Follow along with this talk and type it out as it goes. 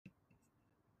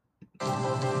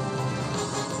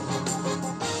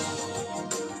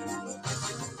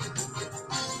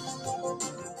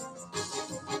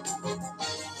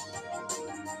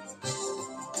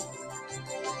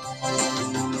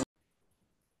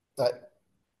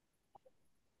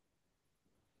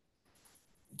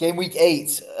Game week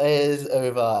 8 is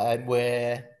over, and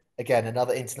we're again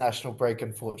another international break.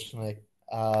 Unfortunately,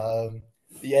 the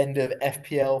end of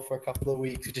FPL for a couple of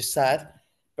weeks, which is sad,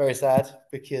 very sad,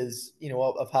 because you know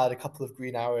what, I've had a couple of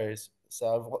green arrows, so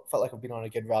I've felt like I've been on a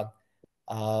good run.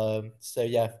 So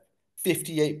yeah,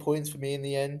 58 points for me in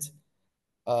the end.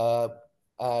 Uh,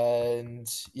 and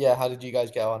yeah, how did you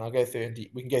guys get on? I'll go through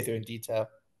we can go through in detail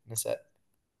in a sec.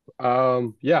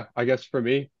 Yeah, I guess for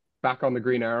me, back on the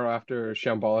green arrow after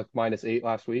shambolic -8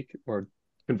 last week, or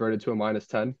converted to a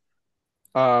 -10.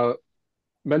 Uh,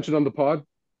 Mentioned on the pod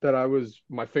that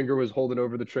my finger was holding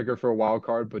over the trigger for a wild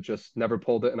card, but just never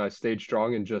pulled it, and I stayed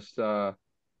strong and just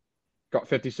got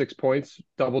 56 points,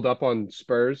 doubled up on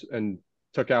Spurs, and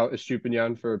took out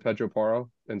Estupinian for Pedro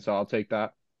Porro, and so I'll take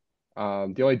that.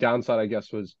 The only downside, I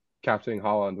guess, was captaining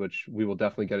Holland, which we will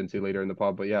definitely get into later in the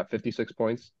pod. But yeah, 56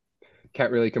 points.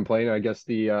 Can't really complain. I guess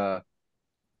the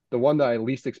one that I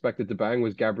least expected to bang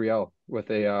was Gabriel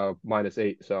with a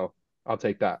 -8. So I'll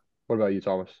take that. What about you,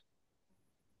 Thomas?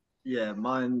 Yeah,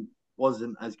 mine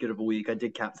wasn't as good of a week. I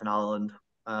did captain Ireland,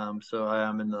 so I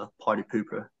am in the party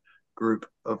pooper group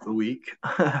of the week.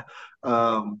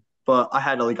 But I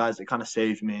had other guys that kind of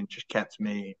saved me and just kept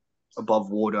me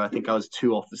above water. I think I was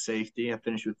two off the safety. I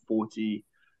finished with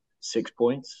 46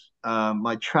 points.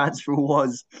 My transfer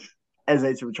was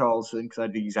Eze to Charleston because I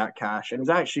had the exact cash, and it was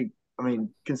actually, I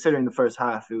mean, considering the first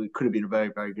half, it could have been a very,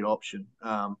 very good option.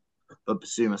 But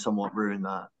Basuma somewhat ruined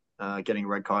that, getting a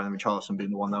red card, and Charleston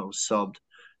being the one that was subbed.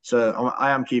 So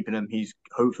I am keeping him. He's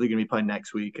hopefully going to be playing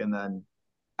next week, and then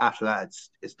after that,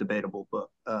 it's debatable, but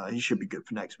he should be good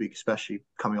for next week, especially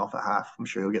coming off at half. I'm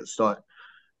sure he'll get the start.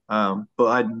 But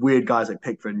I had weird guys like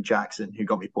Pickford and Jackson who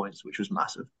got me points, which was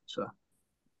massive. So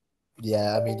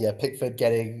Yeah, I mean, yeah, Pickford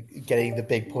getting the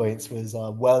big points was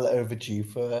well overdue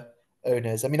for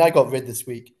owners. I mean, I got rid this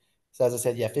week, so as I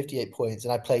said, yeah, 58 points,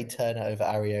 and I played Turner over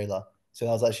Areola, so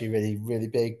that was actually a really really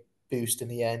big boost in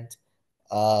the end.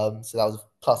 So that was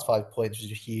plus 5 points, which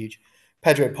was huge.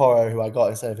 Pedro Porro, who I got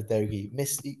instead of Adogi,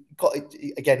 missed. He got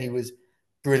again. He was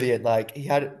brilliant. Like he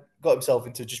had got himself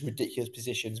into just ridiculous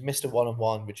positions. Missed a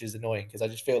one-on-one, which is annoying because I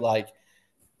just feel like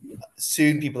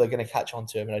soon people are going to catch on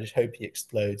to him, and I just hope he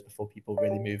explodes before people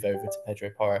really move over to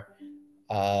Pedro Porro,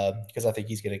 because I think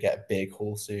he's going to get a big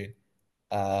haul soon.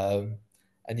 Um,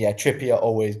 and yeah, Trippier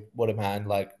always what a man,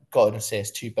 like got an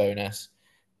assist, two bonus.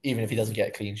 Even if he doesn't get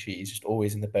a clean sheet, he's just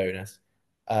always in the bonus.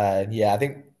 And yeah, I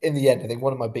think in the end, I think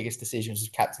one of my biggest decisions was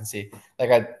captaincy.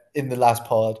 Like in the last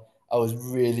pod, I was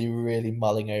really, really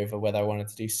mulling over whether I wanted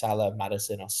to do Salah,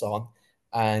 Madison, or Son.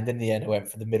 And in the end, I went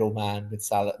for the middleman with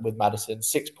Salah, with Madison,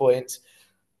 6 points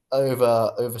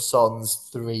over Son's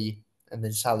three, and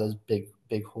then Salah's big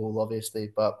haul, obviously.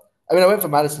 But I mean, I went for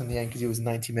Madison in the end because he was a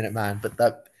 90-minute man. But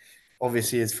that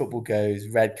obviously, as football goes,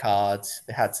 red cards,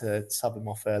 they had to sub him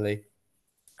off early.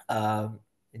 And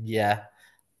yeah,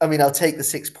 I mean, I'll take the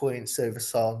 6 points over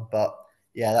Son, but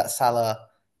yeah, that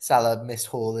Salah missed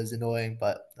haul is annoying,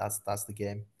 but that's the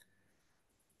game.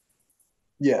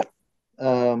 Yeah,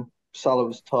 Salah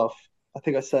was tough. I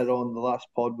think I said on the last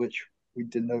pod, which we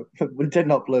didn't we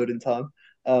didn't upload in time.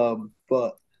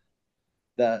 But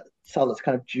that Salah's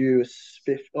kind of due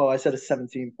a I said a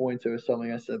 17 pointer or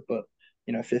something. I said, but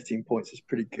 15 points is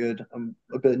pretty good. I'm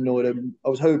a bit annoyed. I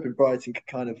was hoping Brighton could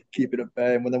kind of keep it at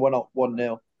bay, and when they went up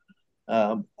 1-0,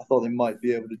 I thought they might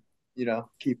be able to,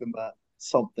 keep him at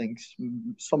something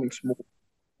small.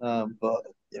 But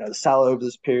the Salah over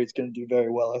this period is going to do very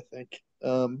well, I think.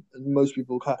 And most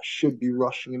people should be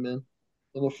rushing him in,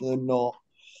 and if they're not,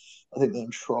 I think they're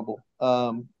in trouble.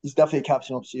 He's definitely a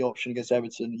captain option against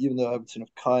Everton, even though Everton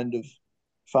have kind of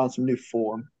found some new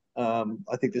form.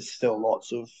 I think there's still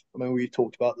lots of. I mean, we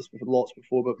talked about this lots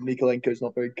before, but Mikolenko's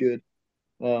not very good.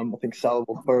 I think Salah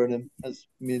will burn him, as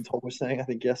me and Tom were saying, I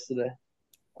think yesterday.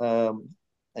 Um,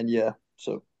 and yeah,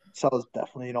 so Salah's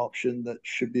definitely an option that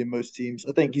should be in most teams.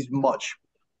 I think he's much,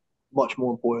 much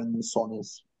more important than Son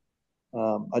is.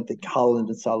 I think Haaland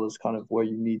and Salah is kind of where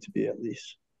you need to be at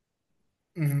least.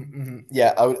 Mm-hmm, mm-hmm.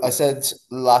 Yeah, I said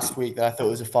last week that I thought it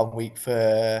was a fun week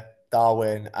for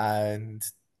Darwin and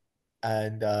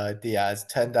Diaz.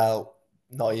 Turned out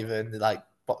not even like,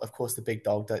 but of course the big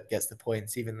dog that gets the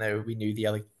points, even though we knew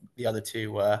the other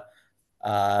two were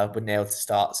nailed to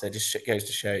start. So it just goes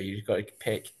to show you've got to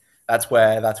pick. That's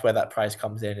where that price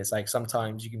comes in. It's like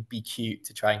sometimes you can be cute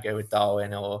to try and go with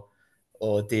Darwin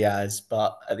or Diaz,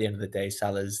 but at the end of the day,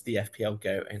 Salah's the FPL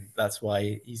GOAT, and that's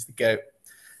why he's the GOAT.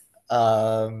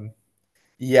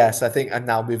 Yes, I think, and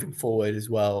now moving forward as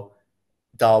well,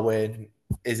 Darwin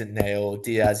isn't nailed,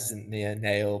 Diaz isn't near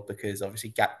nailed because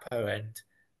obviously Gakpo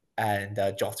and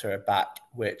Jota are back,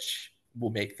 which will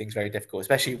make things very difficult,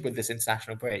 especially with this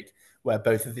international break, where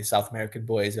both of the South American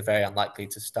boys are very unlikely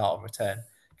to start and return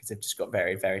because they've just got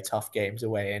very, very tough games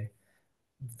away in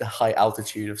the high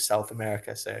altitude of South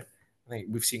America. So I think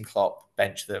we've seen Klopp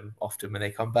bench them often when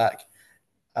they come back.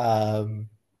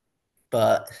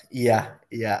 But yeah,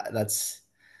 that's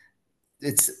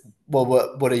it's. Well,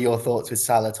 what are your thoughts with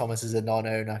Salah Thomas as a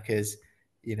non-owner? Because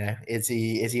is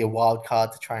he a wild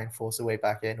card to try and force a way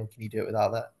back in, or can you do it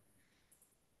without that?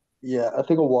 Yeah, I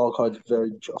think a wild card is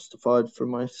very justified for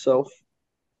myself.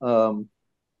 Um,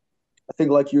 I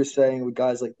think, like you were saying, with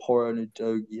guys like Porro and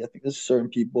Udogie, I think there's certain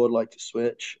people I'd like to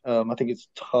switch. I think it's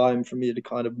time for me to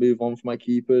kind of move on from my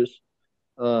keepers.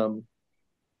 Um,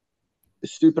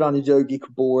 Stupidan, Udogie,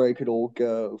 Kabore could all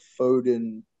go.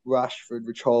 Foden, Rashford,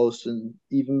 Richarlison,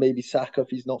 even maybe Saka if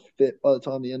he's not fit by the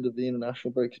time the end of the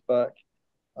international break is back.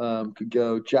 Could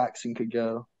go. Jackson could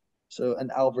go. So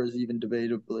and Alvarez even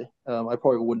debatably. I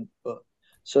probably wouldn't, but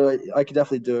so I could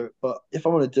definitely do it. But if I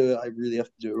want to do it, I really have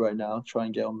to do it right now. Try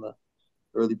and get on the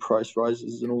early price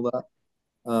rises and all that.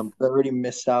 I already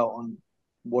missed out on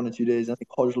 1 or 2 days. I think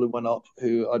Hodgson went up,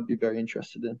 who I'd be very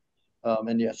interested in.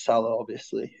 And yeah, Salah,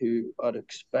 obviously, who I'd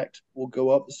expect will go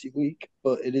up this week,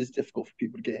 but it is difficult for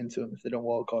people to get into them if they don't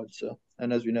wildcard. So,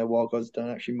 and as we know, wildcards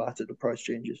don't actually matter to price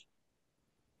changes.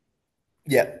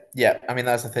 Yeah. I mean,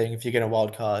 that's the thing. If you're going to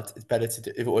wild card, it's better to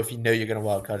do. If you know you're going to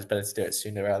wild card, it's better to do it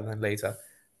sooner rather than later.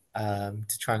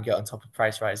 To try and get on top of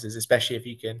price rises, especially if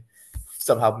you can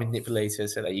somehow manipulate it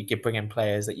so that you can bring in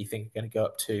players that you think are going to go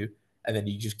up to, and then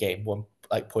you just gain one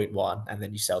like 0.1, and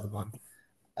then you sell them on.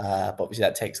 But obviously,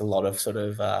 that takes a lot of sort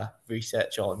of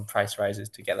research on price rises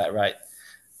to get that right.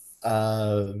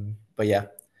 But yeah,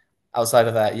 outside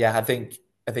of that, yeah, I think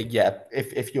yeah,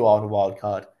 if you are on a wild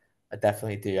card, I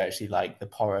definitely do actually like the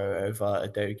Porro over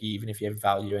Adogi, even if you have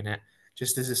value in it.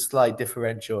 Just as a slight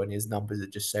differential, and his numbers are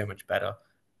just so much better,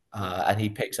 and he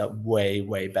picks up way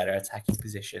better attacking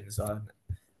positions on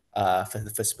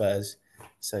for Spurs.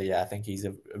 So yeah, I think he's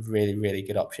a really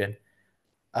good option.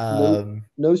 No, Um,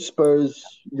 no Spurs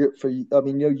for. I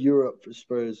mean, no Europe for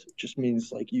Spurs. It just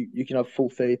means like you can have full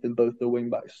faith in both the wing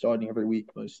backs starting every week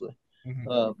mostly. mhm.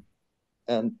 Um,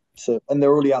 and they're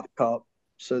already at the cup,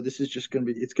 so this is just gonna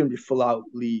be full out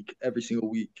league every single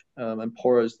week. And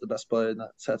Porro's the best player in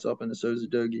that setup, and so is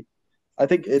Udogie. I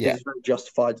think it Yeah, is very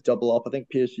justified to double up. I think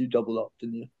PSU doubled up,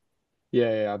 didn't you?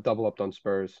 Yeah, I've double upped on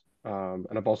Spurs. And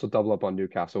I've also doubled up on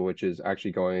Newcastle, which is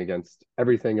actually going against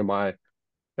everything in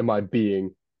my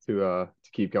being to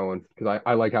keep going because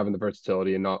I like having the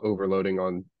versatility and not overloading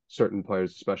on certain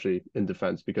players, especially in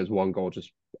defense, because one goal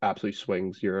just absolutely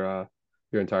swings your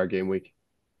entire game week.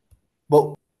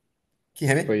 well, can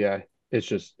you hear But me? yeah,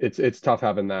 it's tough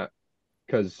having that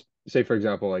because say for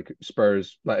example like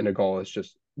Spurs letting a goal is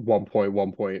just 1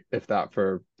 point, if that,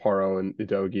 for Porro and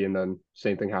Udogie, and then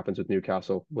same thing happens with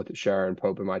Newcastle with Shara and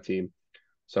Pope in my team.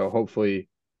 So hopefully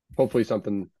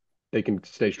something they can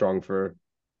stay strong for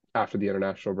after the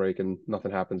international break and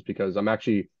nothing happens because I'm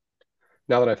actually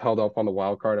now that I've held up on the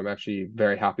wild card, I'm actually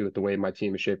very happy with the way my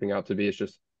team is shaping out to be. It's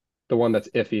just the one that's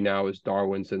iffy now is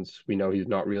Darwin, since we know he's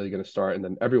not really going to start, and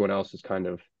then everyone else is kind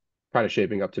of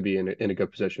shaping up to be in a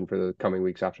good position for the coming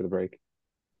weeks after the break.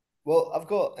 Well, I've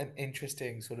got an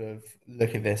interesting sort of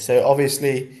look at this. So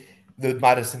obviously, the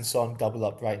Madison Son double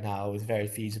up right now is very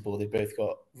feasible. They both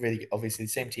got really obviously the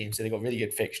same team, so they got really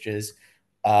good fixtures.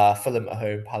 Fulham at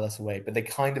home, Palace away, but they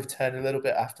kind of turn a little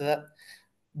bit after that.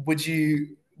 Would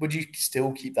you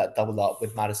still keep that double up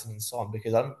with Madison and Son?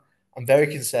 Because I'm very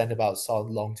concerned about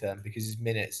Son long term because his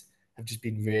minutes have just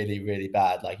been really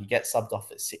bad. Like he gets subbed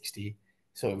off at 60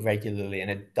 sort of regularly, and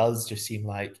it does just seem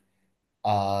like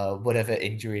whatever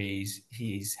injuries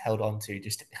he's held on to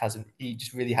he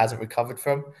just really hasn't recovered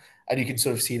from. And you can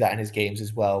sort of see that in his games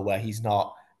as well, where he's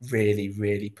not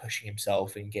really pushing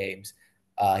himself in games.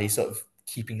 He's sort of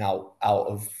keeping out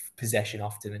of possession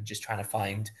often and just trying to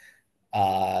find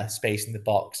space in the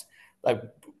box. Like,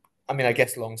 I mean, I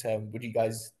guess long term, would you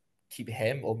guys keep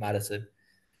him or Madison?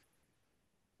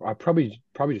 I probably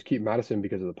just keep Madison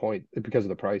because of the point, because of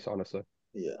the price, honestly,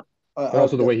 Yeah, and I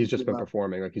also would the way he's definitely do just been that.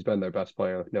 performing. Like he's been their best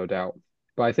player, no doubt.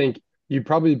 But I think you'd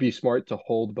probably be smart to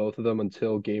hold both of them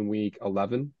until game week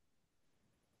 11,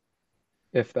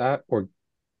 if that, or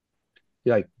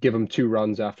yeah, like give them 2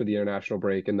 runs after the international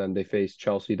break, and then they face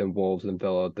Chelsea, then Wolves, then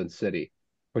Villa, then City,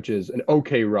 which is an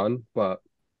okay run, but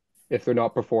if they're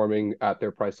not performing at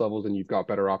their price levels and you've got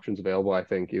better options available, I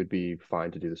think it would be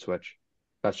fine to do the switch.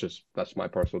 That's my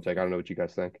personal take. I don't know what you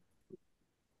guys think.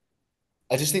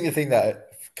 I just think the thing that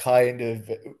kind of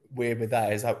weird with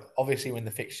that is that obviously when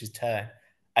the fixtures turn,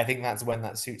 I think that's when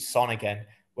that suits Son again.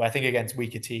 Where I think against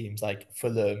weaker teams like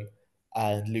Fulham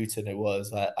and Luton,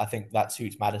 I think that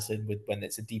suits Maddison with when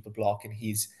it's a deeper block and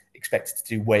he's expected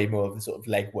to do way more of the sort of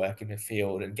leg work in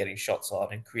midfield and getting shots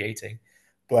on and creating.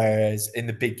 Whereas in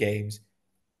the big games,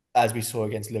 as we saw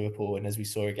against Liverpool and as we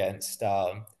saw against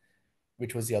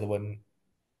which was the other one,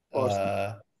 Arsenal.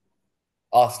 uh,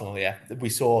 Arsenal, yeah. We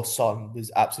saw Son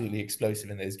was absolutely explosive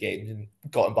in those games and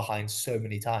gotten behind so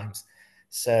many times.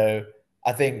 So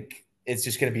I think it's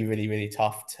just going to be really, really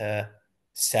tough to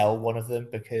sell one of them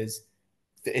because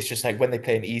it's just like when they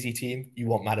play an easy team, you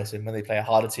want Maddison. When they play a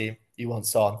harder team, you want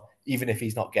Son. Even if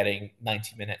he's not getting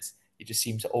 90 minutes, he just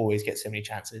seems to always get so many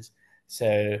chances.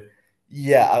 So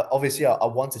yeah, obviously I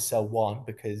want to sell one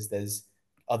because there's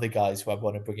other guys who I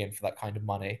want to bring in for that kind of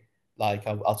money. Like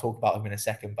I'll talk about him in a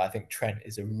second, but I think Trent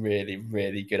is a really,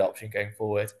 really good option going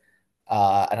forward.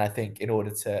 And I think in order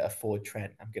to afford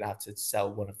Trent, I'm going to have to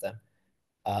sell one of them.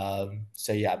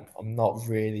 So yeah, I'm not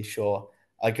really sure.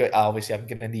 Obviously I'm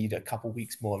going to need a couple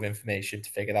weeks more of information to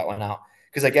figure that one out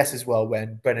because I guess as well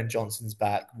when Brennan Johnson's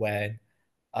back, when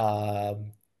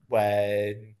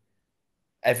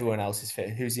everyone else is fit,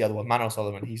 who's the other one? Manuel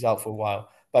Solomon, he's out for a while.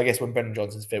 But I guess when Brennan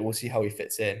Johnson's fit, we'll see how he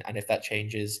fits in and if that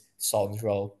changes Son's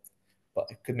role. But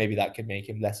maybe that could make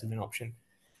him less of an option.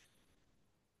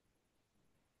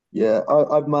 Yeah,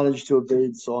 I've managed to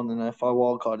evade Son, and if I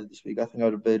wildcarded this week, I think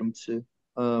I'd evade him too.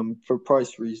 For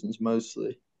price reasons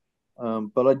mostly.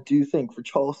 But I do think for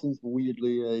Charleston's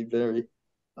weirdly a very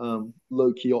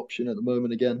low key option at the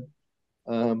moment again.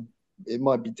 Um, it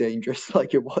might be dangerous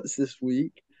like it was this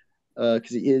week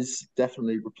because he is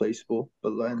definitely replaceable.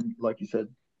 But then, like you said,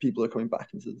 people are coming back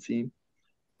into the team.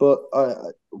 But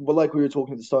like we were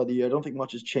talking at the start of the year, I don't think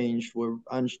much has changed. Where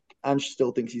Ange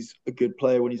still thinks he's a good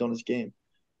player when he's on his game,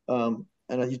 and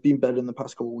he's been better in the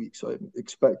past couple of weeks. So I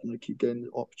expect him to keep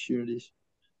getting opportunities.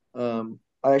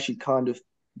 I actually kind of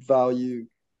value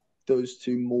those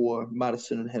two more,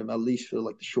 Madison and him, at least for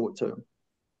like the short term,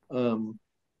 um,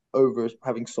 over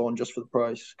having Son just for the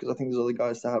price. Because I think there's other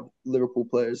guys that have Liverpool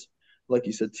players, like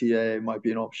you said, TA might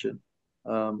be an option.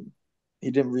 Um, he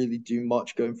didn't really do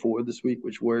much going forward this week,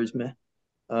 which worries me.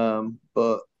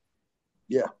 But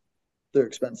yeah, they're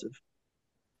expensive.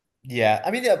 Yeah,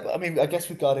 I guess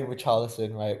regarding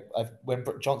Richarlison, right? When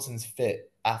Johnson's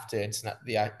fit after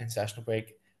the international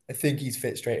break, I think he's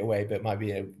fit straight away, but it might be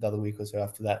another week or so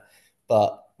after that.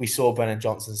 But we saw Brennan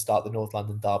Johnson start the North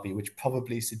London derby, which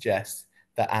probably suggests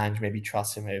that Ange maybe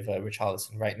trusts him over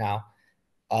Richarlison right now.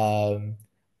 Um,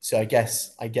 so I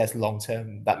guess long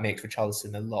term that makes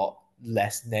Richarlison a lot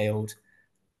less nailed,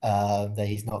 that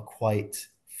he's not quite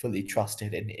fully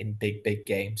trusted in big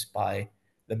games by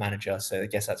the manager. So I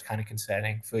guess that's kind of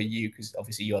concerning for you because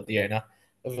obviously you're the owner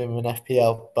of him in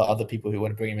FPL, but other people who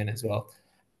want to bring him in as well.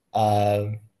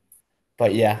 Um,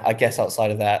 but yeah, I guess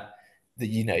outside of that, that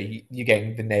you're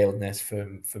getting the nailedness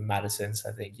from Madison. So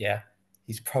I think yeah,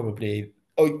 he's probably.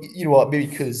 Oh, you know what? Maybe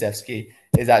Kulusevski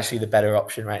is actually the better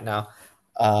option right now.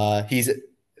 He's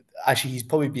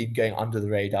probably been going under the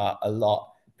radar a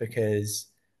lot because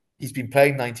he's been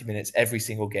playing 90 minutes every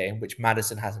single game, which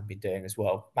Madison hasn't been doing as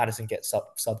well. Madison gets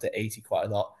subbed at 80 quite a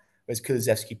lot, whereas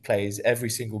Kulusevski plays every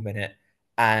single minute.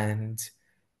 And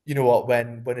you know what?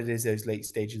 When it is those late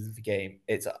stages of the game,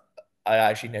 I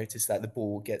actually noticed that the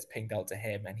ball gets pinged out to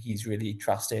him, and he's really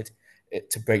trusted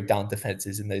to break down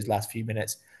defenses in those last few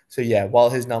minutes. So yeah, while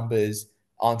his numbers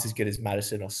aren't as good as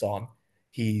Madison or Son,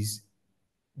 he's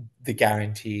the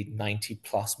guaranteed 90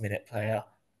 plus minute player.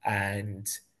 And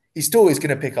he's still always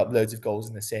going to pick up loads of goals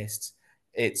and assists.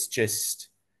 It's just,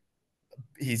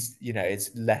 it's going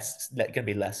to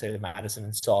be less so than Madison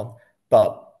and Son,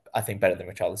 but I think better than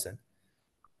Richarlison.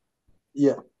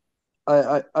 Yeah,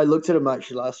 I looked at him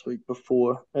actually last week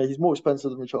before. He's more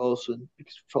expensive than Richarlison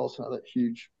because Richarlison had that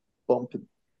huge bump and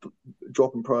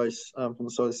drop in price from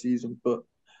the start of the season. But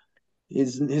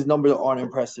his numbers aren't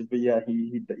impressive. But yeah,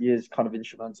 he is kind of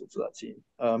instrumental to that team.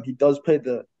 He does play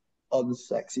the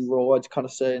unsexy role, I'd kind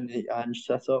of say, in the Ange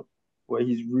setup, where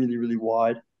he's really really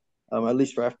wide. At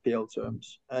least for FPL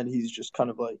terms, and he's just kind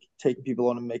of like taking people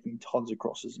on and making tons of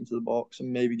crosses into the box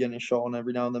and maybe getting a shot on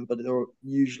every now and then, but they're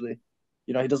usually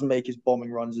he doesn't make his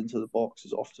bombing runs into the box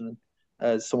as often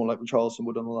as someone like Richarlison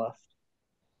would on the left.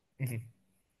 Mm-hmm.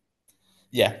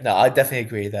 Yeah, no, I definitely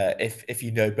agree that if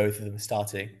you know both of them are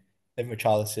starting, then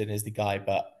Richarlison is the guy.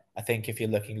 But I think if you're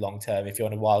looking long term, if you're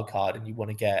on a wild card and you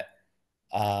want to get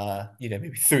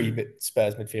maybe three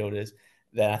Spurs midfielders,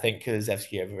 then I think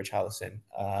Kulusevski over Richarlison,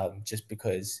 just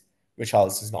because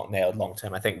Richarlison's not nailed long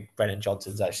term. I think Brennan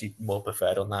Johnson's actually more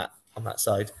preferred on that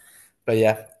side. But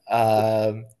yeah,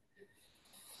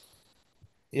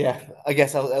 I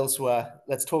guess elsewhere.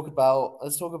 Let's talk about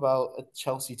a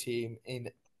Chelsea team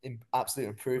in absolute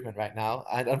improvement right now.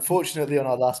 And unfortunately, on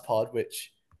our last pod,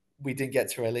 which we didn't get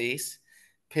to release,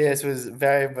 Piers was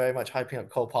very, very much hyping up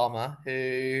Cole Palmer,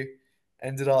 who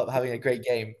ended up having a great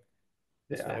game.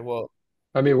 Yeah. So what?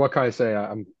 I mean, what can I say?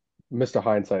 I'm Mr.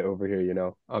 Hindsight over here, you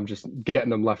know. I'm just getting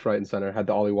them left, right, and center. Had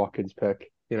the Ollie Watkins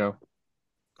pick, you know.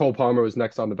 Cole Palmer was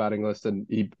next on the batting list, and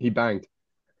he banged.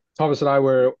 Thomas and I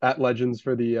were at Legends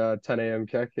for the 10 a.m.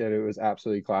 kick, and it was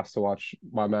absolutely class to watch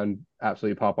my man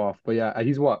absolutely pop off. But yeah,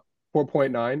 he's what,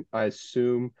 4.9? I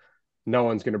assume no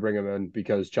one's going to bring him in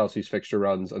because Chelsea's fixture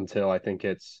runs until I think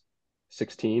it's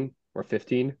 16 or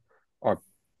 15 are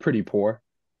pretty poor.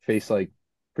 Face like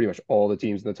pretty much all the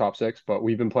teams in the top six, but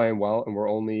we've been playing well, and we're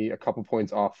only a couple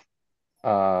points off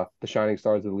the shining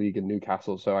stars of the league in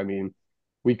Newcastle. So I mean,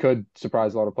 we could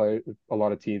surprise a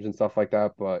lot of teams and stuff like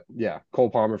that. But yeah,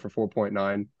 Cole Palmer for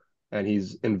 4.9, and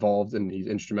he's involved and he's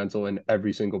instrumental in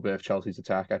every single bit of Chelsea's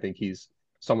attack. I think he's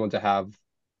someone to have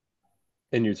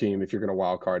in your team if you're going to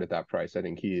wild card at that price. I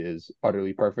think he is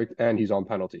utterly perfect, and he's on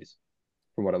penalties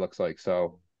from what it looks like.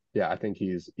 So yeah, I think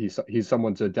he's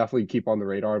someone to definitely keep on the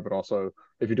radar. But also,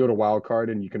 if you're doing a wild card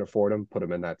and you can afford him, put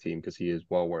him in that team because he is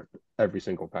well worth every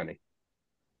single penny.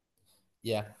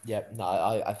 Yeah, no,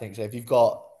 I think so. If you've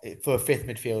got for a fifth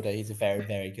midfielder, he's a very,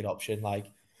 very good option. Like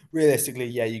realistically,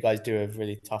 yeah, you guys do have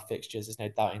really tough fixtures. There's no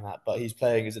doubting that. But he's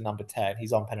playing as a number 10.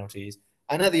 He's on penalties,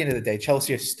 and at the end of the day,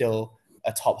 Chelsea are still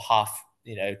a top half,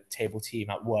 table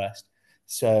team at worst.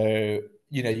 So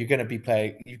you're going to be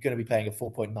playing a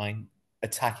 4.9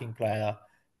 attacking player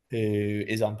who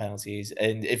is on penalties,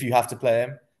 and if you have to play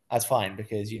him, that's fine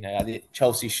because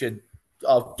Chelsea should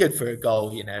are good for a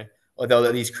goal. Or they'll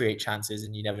at least create chances,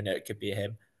 and you never know, it could be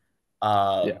him.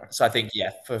 Yeah, So I think,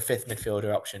 yeah, for a fifth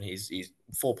midfielder option, he's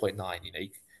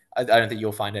 4.9. I don't think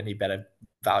you'll find any better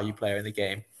value player in the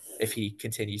game if he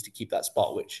continues to keep that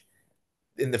spot, which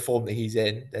in the form that he's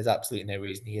in, there's absolutely no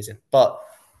reason he isn't. But,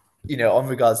 on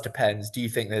regards to pens, do you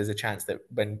think there's a chance that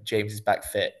when James is back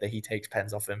fit, that he takes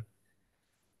pens off him?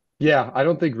 yeah. I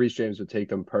don't think Reece James would take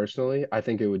them personally. I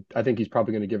think it would. I think he's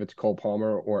probably going to give it to Cole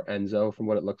Palmer or Enzo from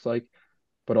what it looks like.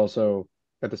 But also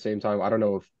at the same time, I don't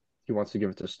know if he wants to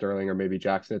give it to Sterling or maybe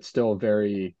Jackson. It's still a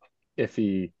very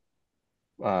iffy,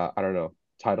 I don't know,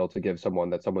 title to give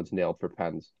someone that someone's nailed for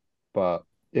pens. But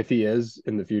if he is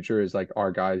in the future, is like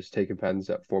our guys taking pens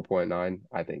at 4.9,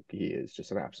 I think he is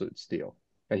just an absolute steal.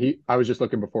 And I was just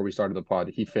looking before we started the pod.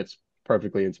 He fits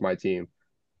perfectly into my team.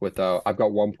 With I've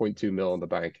got 1.2 mil in the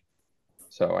bank,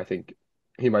 so I think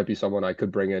he might be someone I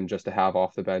could bring in just to have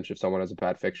off the bench if someone has a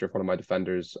bad fixture. If one of my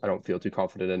defenders I don't feel too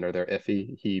confident in or they're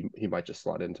iffy, he might just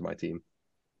slot into my team.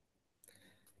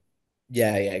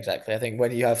 Yeah, exactly. I think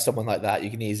when you have someone like that, you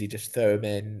can easily just throw him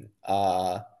in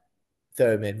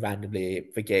randomly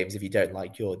for games if you don't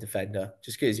like your defender.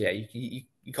 Just because, yeah, you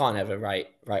can't ever write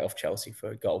off Chelsea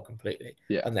for a goal completely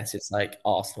Yeah, unless it's like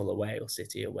Arsenal away or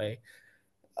City away.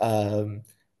 Um,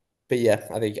 but yeah,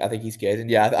 I think he's good, and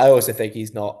yeah, I also think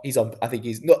he's not. He's on. I think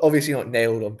he's not obviously not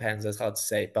nailed on pens. That's hard to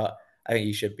say, but I think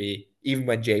he should be. Even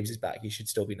when James is back, he should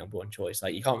still be number one choice.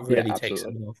 Like you can't yeah, really take absolutely.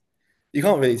 someone off. You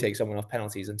can't really take someone off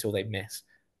penalties until they miss.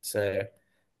 So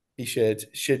he should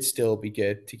still be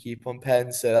good to keep on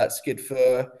pens. So that's good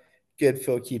for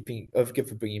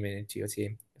bringing him into your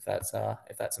team if that's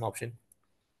an option.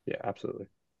 Yeah, absolutely.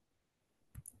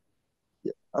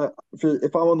 Yeah.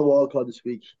 If I'm on the wild card this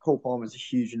week, Cole Palmer is a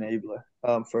huge enabler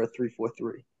for a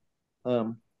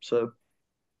 3-4-3. So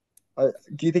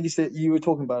do you think you were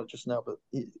talking about it just now, but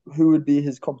who would be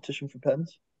his competition for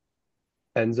pens?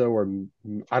 Enzo or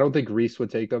I don't think Reese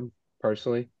would take them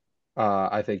personally.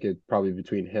 I think it probably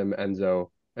between him, Enzo,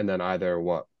 and then either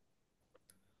what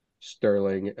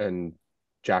Sterling and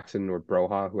Jackson or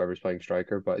Broha, whoever's playing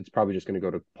striker. But it's probably just going to go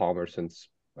to Palmer since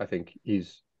I think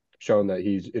he's shown that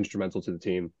he's instrumental to the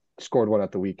team. Scored one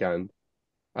at the weekend,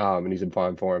 and he's in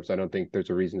fine form. So I don't think there's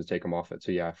a reason to take him off it.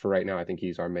 So yeah, for right now, I think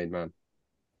he's our main man.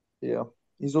 Yeah.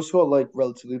 He's also got like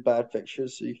relatively bad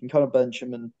fixtures, so you can kind of bench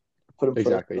him and put him first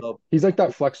Exactly. up. He's like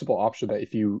that flexible option that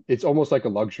it's almost like a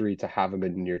luxury to have him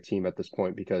in your team at this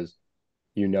point because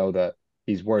you know that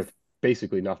he's worth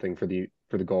basically nothing for the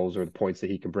goals or the points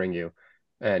that he can bring you.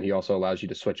 And he also allows you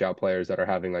to switch out players that are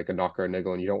having like a knocker or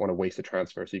niggle, and you don't want to waste a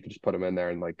transfer, so you can just put him in there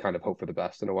and like kind of hope for the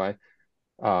best in a way.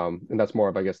 And that's more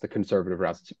of I guess the conservative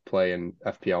route to play in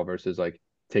FPL versus like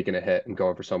taking a hit and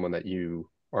going for someone that you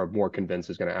or more convinced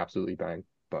is going to absolutely bang.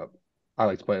 But I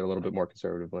like to play it a little bit more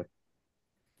conservatively.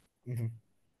 Mm-hmm.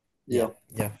 Yeah.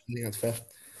 Yeah, I think that's fair.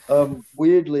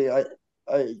 Weirdly, I,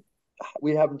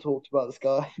 we haven't talked about this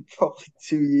guy in probably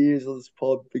 2 years on this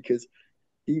pod because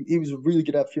he was really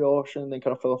good at field option and then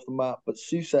kind of fell off the map. But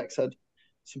Sussex had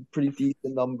some pretty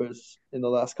decent numbers in the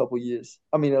last couple of years.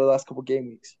 I mean, in the last couple of game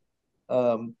weeks.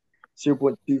 Um,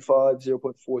 0.25,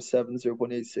 0.47,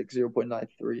 0.86,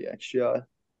 0.93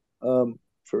 XGI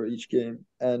for each game.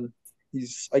 And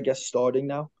he's, I guess, starting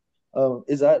now.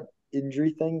 Is that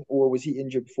injury thing, or was he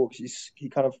injured before? Because he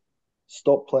kind of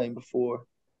stopped playing before.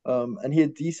 And he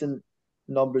had decent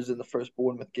numbers in the first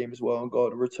Bournemouth game as well and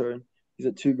got a return. He's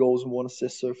at 2 goals and 1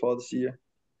 assist so far this year.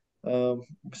 So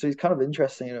he's kind of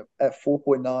interesting. At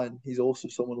 4.9, he's also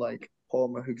someone like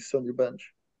Palmer who's on your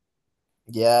bench.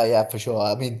 Yeah, for sure.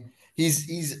 I mean,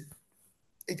 he's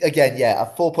again, yeah, a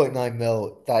 4.9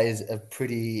 mil, that is a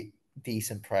pretty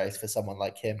decent price for someone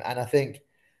like him. And I think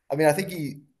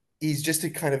he's just a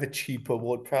kind of a cheaper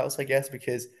Ward Prowse, I guess,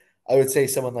 because I would say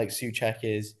someone like Suchek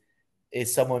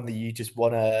is someone that you just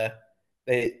wanna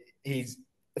he's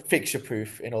fixture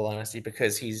proof in all honesty,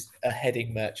 because he's a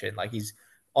heading merchant. Like, he's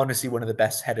honestly one of the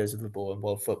best headers of the ball in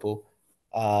world football.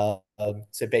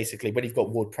 So basically, when you've got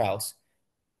Ward Prowse,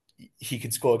 he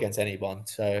can score against anyone.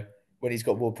 So when he's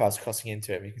got Ward Prowse crossing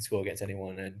into him, he can score against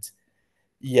anyone. And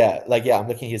I'm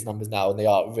looking at his numbers now, and they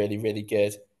are really, really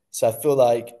good. So I feel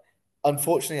like,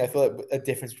 unfortunately, a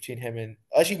difference between him and,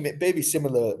 actually maybe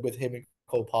similar with him and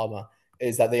Cole Palmer,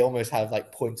 is that they almost have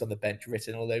like points on the bench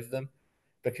written all over them,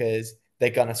 because they're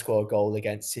gonna score a goal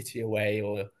against City away,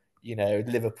 or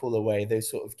Liverpool away, those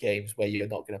sort of games where you're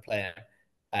not going to play him,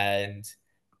 and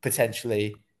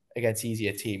potentially against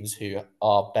easier teams who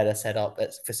are better set up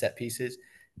for set pieces,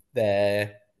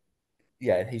 they're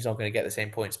he's not going to get the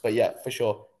same points. But yeah, for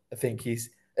sure, I think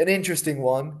he's an interesting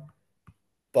one,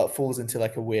 but falls into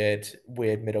like a weird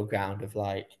middle ground of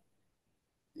like,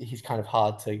 he's kind of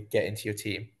hard to get into your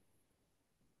team.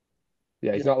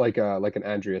 Yeah, he's Yeah, not like an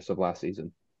Andreas of last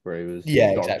season where he was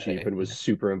Yeah, dog cheap exactly. and was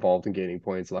super involved in gaining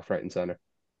points left, right, and center.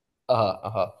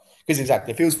 Because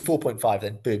exactly, if it was 4.5,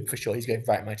 then boom, for sure, he's going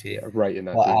right in my Yeah, team. right in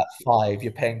that But team. at 5,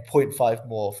 you're paying 0.5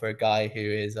 more for a guy who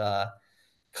is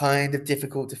kind of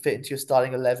difficult to fit into your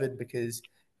starting 11, because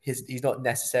he's not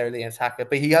necessarily an attacker,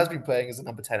 but he has been playing as a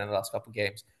number 10 in the last couple of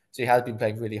games. So he has been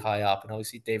playing really high up. And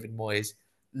obviously, David Moyes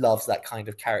loves that kind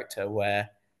of character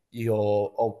where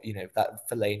that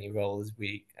Fellaini role, as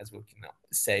we can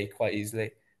say quite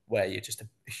easily, where you're just a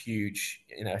huge,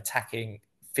 attacking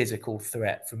physical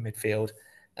threat from midfield.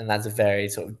 And that's a very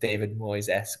sort of David Moyes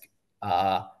esque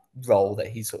role that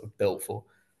he's sort of built for.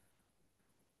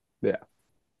 Yeah.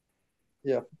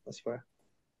 yeah, that's fair.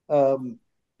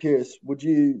 Pierce, would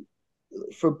you,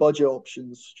 for budget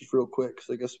options, just real quick, because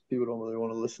I guess people don't really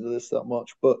want to listen to this that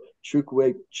much, but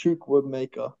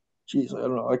Chukwuemeka, jeez, I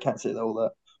don't know, I can't say that all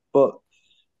that, but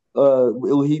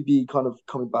will he be kind of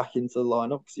coming back into the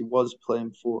lineup because he was playing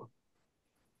before?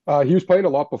 He was playing a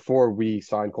lot before we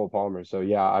signed Cole Palmer, so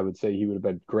yeah, I would say he would have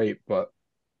been great. But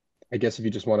I guess if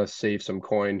you just want to save some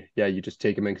coin, yeah, you just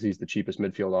take him in because he's the cheapest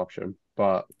midfield option.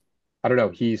 But I don't know,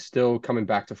 he's still coming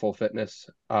back to full fitness.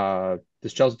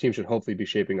 This Chelsea team should hopefully be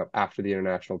shaping up after the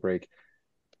international break.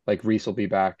 Like, Reese will be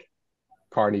back,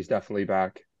 Carney's definitely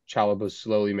back, Chalobah's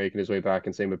slowly making his way back,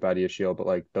 and same with Badiashile. But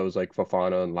like those like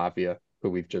Fofana and Lavia,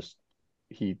 who he just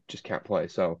can't play.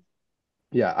 So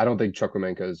yeah, I don't think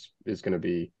Chukwuemeka is going to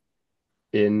be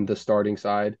in the starting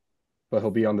side, but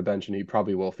he'll be on the bench and he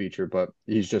probably will feature. But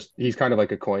he's kind of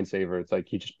like a coin saver. It's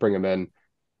like you just bring him in.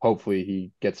 Hopefully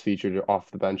he gets featured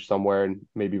off the bench somewhere and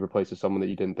maybe replaces someone that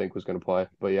you didn't think was going to play.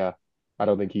 But yeah, I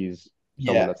don't think he's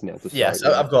someone Yeah. that's nailed to Yeah. start. So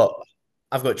Yeah.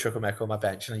 I've got Chukwuemeka on my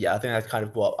bench. And yeah, I think that's kind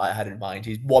of what I had in mind.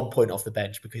 He's 1 point off the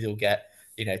bench because he'll get,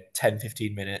 10,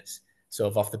 15 minutes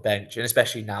sort of off the bench. And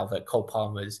especially now that Cole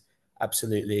Palmer's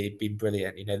absolutely been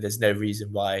brilliant, there's no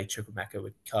reason why Chukwuemeka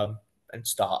would come and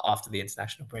start after the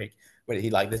international break. When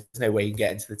there's no way he can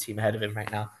get into the team ahead of him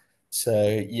right now.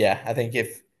 So yeah, I think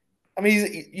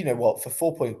you know what, for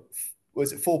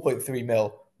 4.3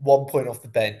 mil, 1 point off the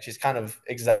bench is kind of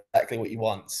exactly what you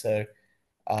want. So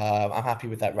I'm happy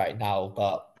with that right now.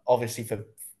 But obviously, for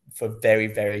very,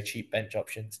 very cheap bench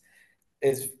options,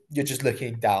 you're just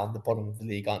looking down the bottom of the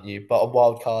league, aren't you? But on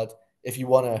wildcard, if you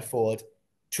want to afford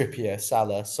Trippier,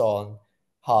 Salah, Son,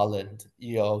 Haaland,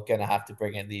 you're gonna have to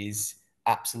bring in these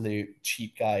absolute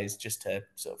cheap guys just to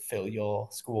sort of fill your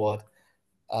squad.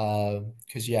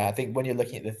 Because I think when you're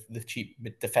looking at the cheap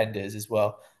defenders as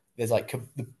well, there's like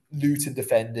the Luton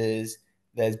defenders,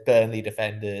 there's Burnley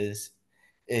defenders.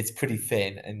 It's pretty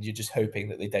thin, and you're just hoping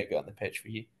that they don't go on the pitch for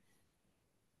you.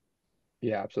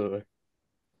 Yeah, absolutely.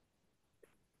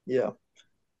 Yeah.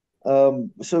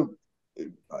 So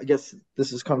I guess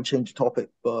this is kind of change topic,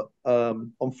 but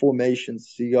on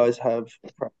formations, do you guys have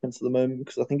a preference at the moment?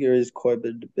 Because I think there is quite a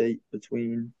bit of debate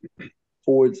between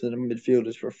forwards and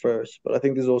midfielders for first, but I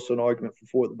think there's also an argument for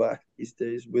forward at the back these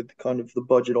days with kind of the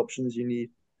budget options you need.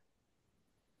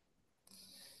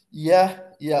 Yeah,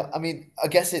 yeah. I mean, I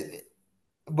guess it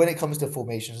when it comes to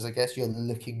formations, I guess you're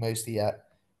looking mostly at,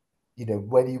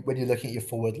 when you're looking at your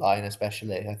forward line,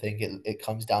 especially. I think it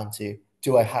comes down to,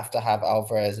 do I have to have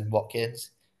Alvarez and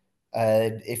Watkins?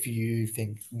 And if you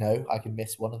think no, I can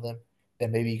miss one of them,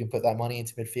 then maybe you can put that money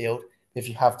into midfield. If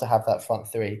you have to have that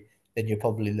front three, then you're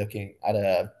probably looking at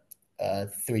a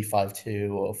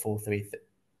 3-5-2 or 4-3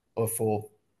 or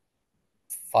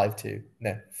 4-5-2.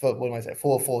 No, what am I saying?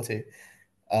 4-4-2.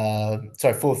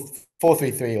 Sorry,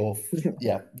 4-4-3-3, or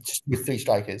yeah, just with three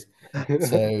strikers.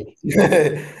 So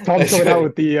Tom's coming out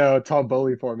with the Tom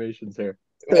Bowley formations here.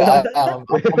 I'm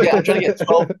trying to get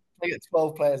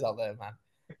 12 players out there, man.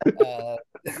 Uh,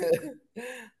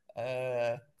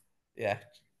 uh, yeah,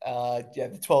 yeah,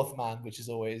 the 12th man, which is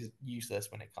always useless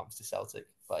when it comes to Celtic.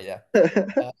 But yeah,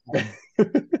 um,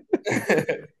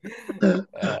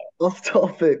 uh, Off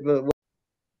topic, but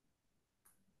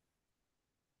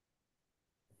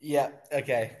yeah,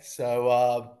 okay.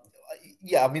 So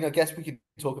yeah, I mean, I guess we can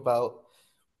talk about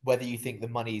whether you think the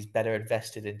money is better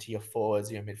invested into your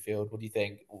forwards or your midfield. What do you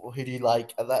think? Who do you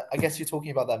like? I guess you're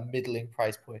talking about that middling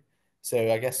price point.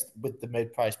 So I guess with the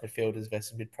mid-price midfielders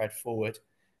versus mid-price forward,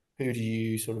 who do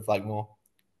you sort of like more?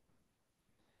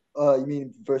 you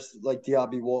mean versus like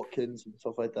Diaby Watkins and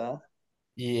stuff like that?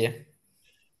 Yeah,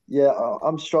 Yeah,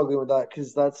 I'm struggling with that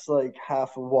because that's like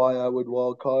half of why I would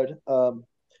wildcard.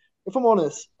 If I'm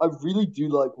honest, I really do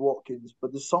like Watkins,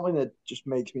 but there's something that just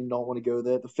makes me not want to go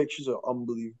there. The fixtures are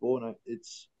unbelievable, and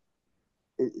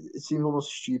it seems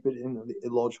almost stupid and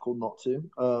illogical not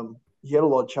to. He had a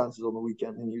lot of chances on the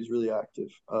weekend, and he was really active,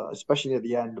 especially near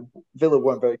the end. Villa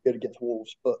weren't very good against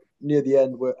Wolves, but near the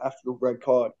end, where after the red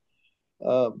card,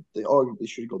 they arguably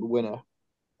should have got the winner.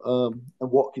 And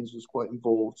Watkins was quite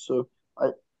involved. So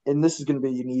and this is going to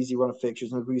be an easy run of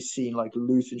fixtures. And we've seen like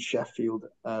Luton, Sheffield,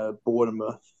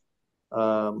 Bournemouth.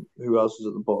 Who else is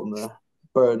at the bottom there?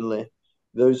 Burnley.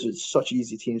 Those are such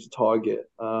easy teams to target.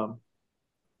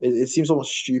 It seems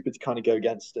almost stupid to kind of go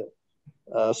against it.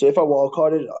 So if I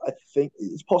wildcarded, I think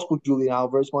it's possible Julian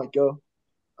Alvarez might go.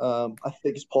 I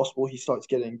think it's possible he starts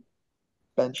getting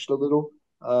benched a little.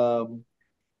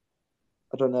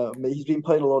 I don't know. I mean, he's been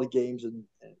playing a lot of games and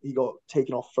he got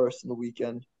taken off first in the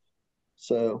weekend.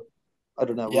 So I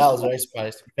don't know. yeah, I was very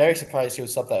surprised. Very surprised he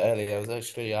was subbed that early. I was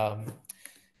actually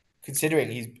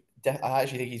considering I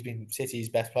actually think he's been City's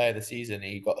best player this season.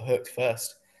 He got hooked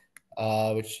first,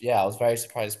 which yeah, I was very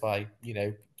surprised by.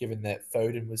 Given that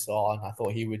Foden was on, I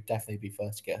thought he would definitely be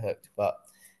first to get hooked. But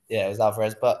yeah, it was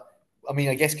Alvarez. But I mean,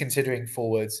 I guess considering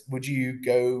forwards, would you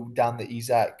go down the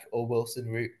Isak or Wilson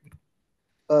route?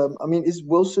 I mean, is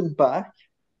Wilson back?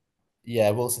 Yeah,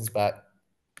 Wilson's back.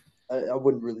 I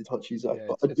wouldn't really touch Isak, Yeah,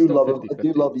 but I it's do still love him. I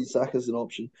do 50-50. love Isak as an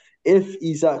option. If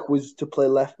Isak was to play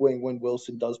left wing when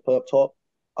Wilson does play up top,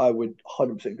 I would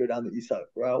 100% go down the Isak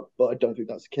route. But I don't think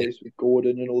that's the Yeah. case with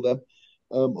Gordon and all them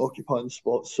occupying the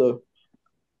spots. So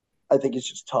I think it's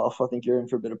just tough. I think you're in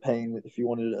for a bit of pain if you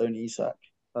wanted to own Isak.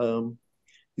 Um,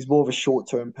 he's more of a short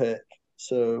term pick.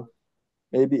 So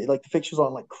maybe like the fixtures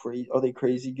aren't like crazy. Are they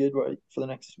crazy good, right? For the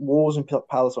next Wolves and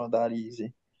Palace aren't that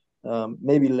easy.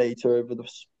 Maybe later over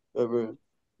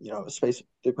a space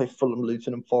they play Fulham,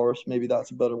 Luton, and Forest. Maybe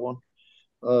that's a better one.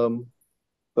 Um,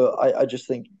 but I just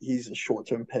think he's a short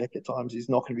term pick at times. He's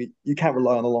not going to be. You can't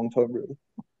rely on the long term really.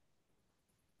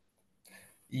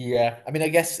 Yeah, I mean, I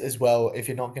guess as well, if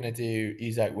you're not going to do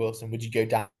Isak Wilson, would you go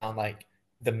down like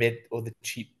the mid or the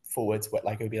cheap forwards, where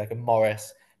like it would be like a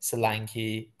Morris,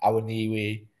 Solanke,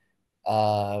 Awaniwi?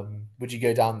 Would you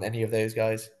go down any of those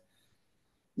guys,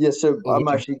 Yeah. So or I'm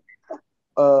would you? actually.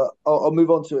 I'll move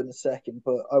on to it in a second,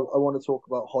 but I want to talk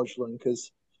about Hodgson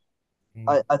because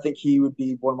Mm, I think he would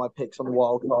be one of my picks on the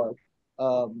wild card.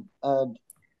 And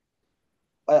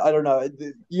I don't know.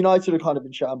 The United are kind of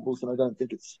in shambles, and I don't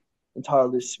think it's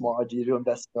entirely a smart idea to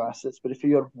invest in their assets. But if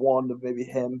you have one of maybe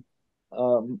him,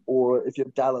 or if you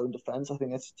have Dallo in defense, I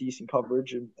think that's decent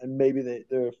coverage, and maybe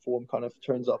their form kind of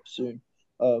turns up soon.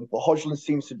 But Hodgson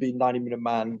seems to be 90-minute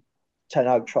man. Ten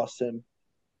Hag trusts him.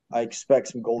 I expect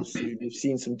some goals soon. You've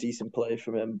seen some decent play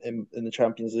from him in the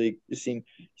Champions League. You've seen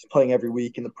he's playing every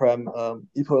week in the Prem.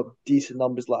 He put up decent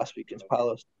numbers last week against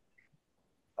Palace.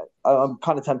 I'm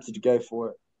kind of tempted to go for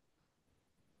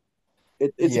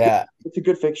it. It's a good yeah, it's a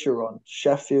good fixture run.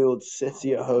 Sheffield,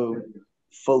 City at home,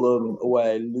 Fulham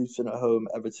away, Luton at home,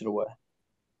 Everton away.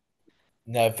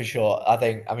 No, for sure. I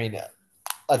mean,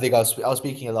 I was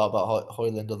speaking a lot about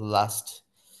Hoyland on the last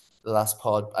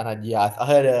pod, and I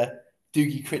heard a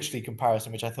Doogie Critchley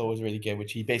comparison, which I thought was really good.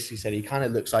 Which he basically said he kind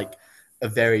of looks like a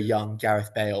very young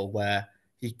Gareth Bale, where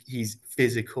he's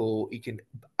physical, he can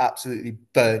absolutely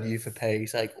burn you for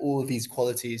pace, like all of these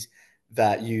qualities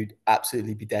that you'd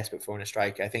absolutely be desperate for in a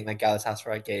striker. I think that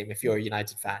Galatasaray game, if you're a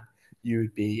United fan, you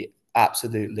would be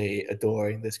absolutely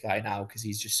adoring this guy now because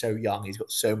he's just so young, he's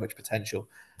got so much potential.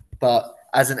 But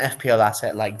as an FPL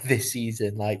asset like this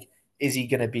season, like is he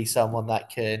going to be someone that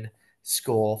can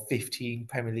score 15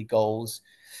 Premier League goals?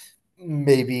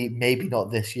 Maybe not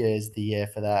this year is the year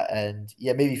for that. And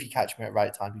yeah, maybe if you catch him at the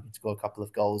right time, you can score a couple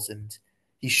of goals. And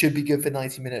he should be good for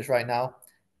 90 minutes right now,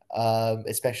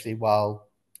 especially while,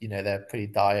 they're pretty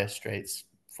dire straits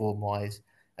form wise.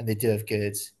 And they do have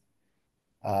good,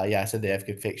 so they have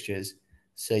good fixtures.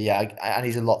 So yeah, and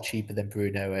he's a lot cheaper than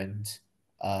Bruno and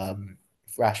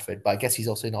Rashford, but I guess he's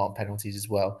also not on penalties as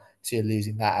well. So you're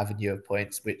losing that avenue of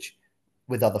points, which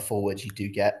with other forwards you do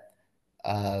get.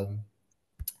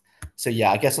 So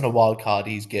yeah, I guess on a wild card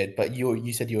he's good, but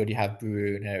you said you already have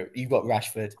Bruno. You've got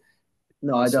Rashford,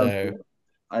 No, I don't.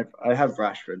 so I have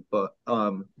Rashford, but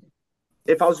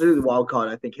if I was to do the wild card,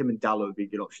 I think him and Dallo would be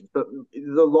good options. But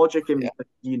the logic in yeah,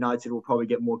 United will probably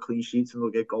get more clean sheets and they'll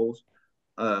get goals,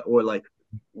 or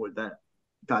that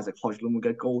guys like Hodgson will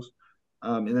get goals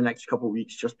in the next couple of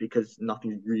weeks, just because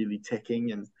nothing's really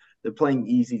ticking and they're playing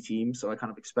easy teams, so I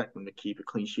kind of expect them to keep a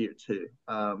clean sheet or two.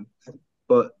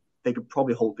 But they could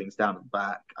probably hold things down at the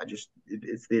back.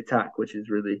 It's the attack which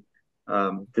is really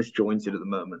disjointed at the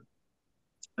moment.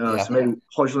 yeah, So maybe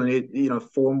Hodgson,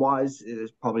 form wise,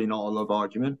 is probably not a lot of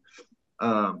argument.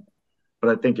 Um, but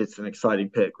I think it's an exciting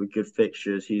pick with good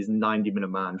fixtures. He's 90-minute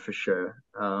man for sure,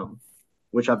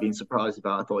 which I've been surprised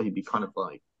about. I thought he'd be kind of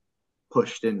like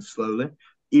pushed in slowly.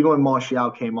 Even when Martial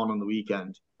came on the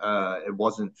weekend, it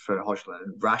wasn't for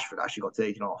Hodgson. Rashford actually got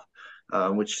taken off,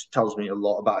 which tells me a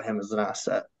lot about him as an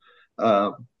asset.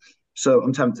 So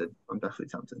I'm tempted. I'm definitely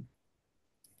tempted.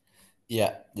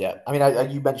 yeah. I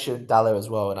mean, you mentioned Dallo as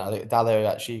well, and I think Dallo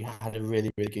actually had a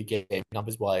really, really good game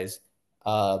numbers wise.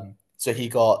 So he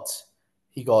got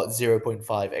 0.5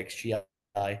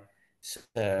 xGI.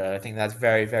 So I think that's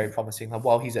very, very promising. Like,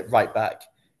 while he's at right back,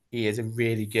 he is a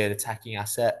really good attacking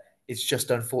asset. It's just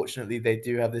unfortunately they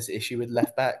do have this issue with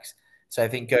left backs. So I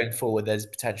think going forward, there's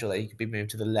potential that he could be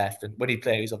moved to the left, and when he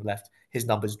plays on the left, his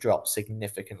numbers drop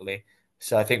significantly.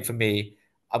 So I think for me,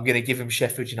 I'm going to give him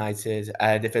Sheffield United,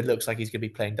 and if it looks like he's going to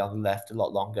be playing down the left a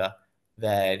lot longer,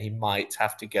 then he might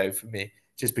have to go for me,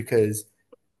 just because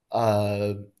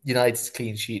United's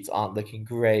clean sheets aren't looking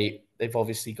great. They've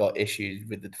obviously got issues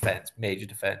with the defense, major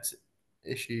defense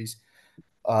issues.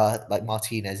 Like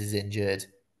Martinez is injured.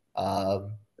 I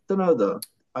don't know though.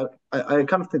 I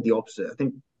kind of think the opposite. I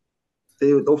think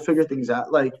they'll figure things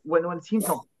out. Like when a team's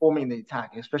not performing in the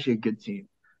attack, especially a good team,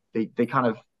 they kind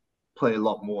of play a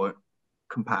lot more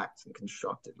compact and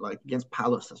constructed. Like against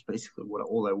Palace, that's basically what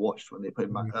all I watched when they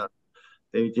played.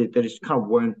 They just kind of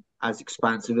weren't as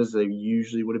expansive as they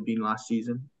usually would have been last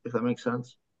season, if that makes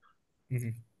sense.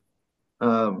 Mhm.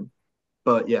 Um,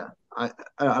 but yeah, I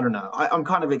don't know. I'm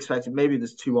kind of expecting maybe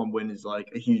this 2-1 win is like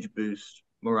a huge boost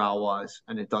morale wise,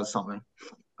 and it does something.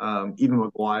 Even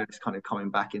Maguire is kind of coming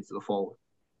back into the fold.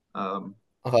 Um,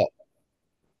 Okay.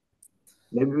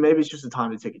 maybe it's just a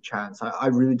time to take a chance. I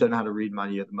really don't know how to read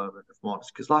Man U at the moment, if I'm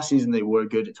honest, because last season they were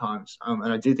good at times,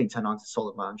 and I do think Ten Hag's a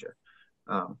solid manager.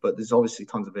 But there's obviously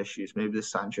tons of issues. Maybe the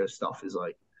Sancho stuff is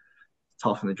like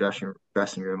tough in the dressing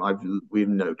room. We have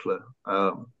no clue.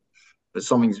 But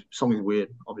something's weird,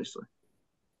 obviously.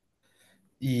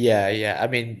 Yeah. I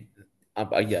mean,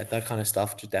 yeah, that kind of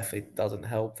stuff just definitely doesn't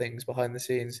help things behind the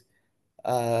scenes.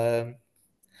 Um,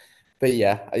 But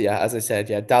yeah, as I said,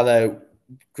 yeah, Dallo,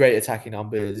 great attacking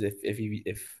numbers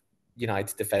if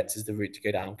United defense is the route to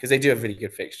go down, because they do have really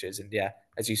good fixtures. And yeah,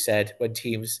 as you said, when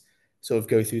teams sort of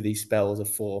go through these spells of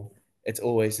form, it's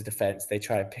always the defense they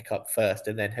try and pick up first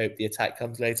and then hope the attack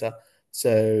comes later.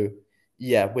 So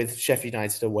yeah, with Sheffield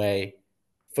United away,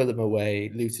 Fulham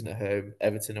away, Luton at home,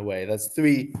 Everton away, that's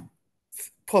three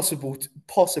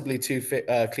possibly two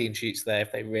clean sheets there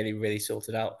if they really, really sort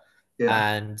it out.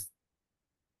 Yeah. And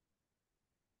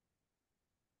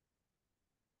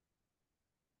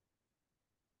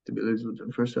Did we lose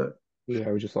them for a sec?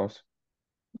 Yeah, we just lost.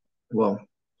 Well,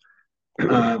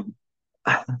 um,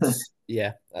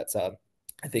 yeah, that's I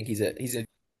think he's a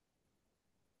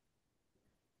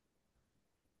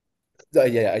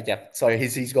yeah. Sorry,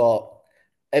 he's got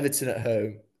Everton at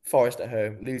home, Forest at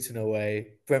home, Luton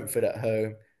away, Brentford at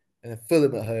home, and then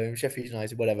Fulham at home, Sheffield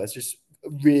United, whatever. It's just a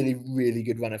really, really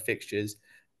good run of fixtures.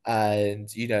 And,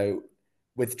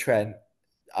 with Trent,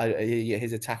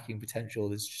 his attacking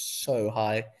potential is just so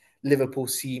high. Liverpool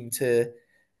seem to,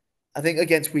 I think,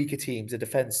 against weaker teams, the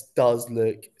defense does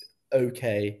look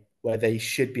okay, where they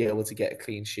should be able to get a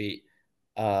clean sheet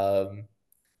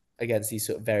against these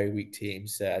sort of very weak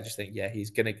teams. So I just think, yeah, he's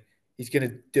gonna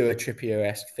do a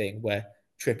Trippier-esque thing where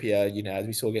Trippier, as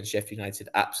we saw against Sheffield United,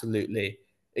 absolutely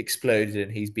exploded,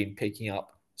 and he's been picking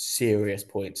up serious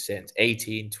points since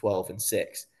 18, 12, and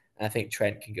 6. And I think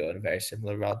Trent can go on a very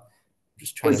similar run. I'm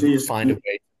just trying Wait, so to find a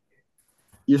way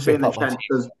you're to saying whip that up my Trent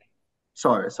team. does?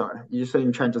 Sorry. You're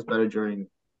saying Trent does better during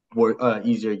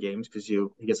easier games because he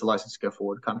gets a license to go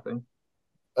forward, kind of thing.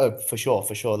 Oh, for sure,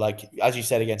 for sure. Like as you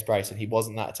said against Brighton, he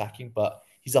wasn't that attacking, but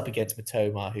he's up against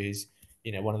Matoma, who's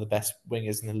one of the best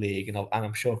wingers in the league, and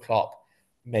I'm sure Klopp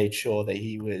made sure that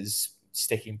he was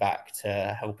sticking back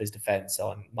to help his defense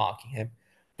on marking him.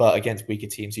 But against weaker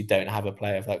teams who don't have a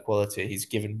player of that quality, he's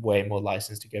given way more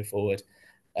license to go forward.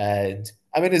 And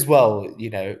I mean, as well,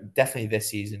 definitely this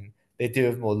season they do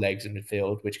have more legs in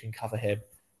midfield, which can cover him.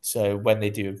 So when they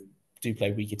do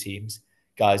play weaker teams,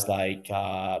 guys like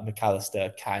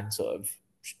McAllister can sort of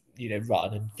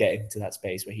run and get into that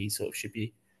space where he sort of should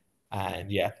be,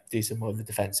 and yeah, do some more of the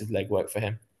defensive legwork for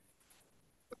him.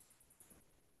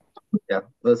 Yeah,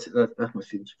 that definitely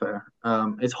seems fair.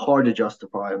 It's hard to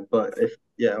justify him, but if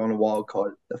on a wild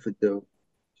card, definitely do.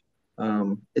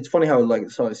 It's funny how like at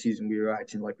the start of the season we were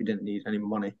acting like we didn't need any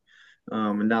money.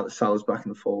 And now that Salah's back in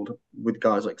the fold with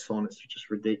guys like Son, it's just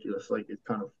ridiculous. Like it's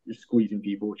kind of you're squeezing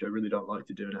people, which I really don't like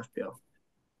to do in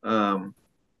FPL.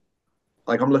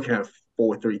 Like I'm looking at a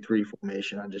 4-3-3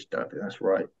 formation. I just don't think that's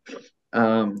right.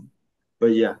 Um,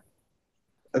 but yeah,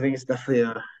 I think it's definitely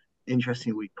a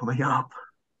interesting week coming up.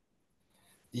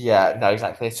 Yeah, no,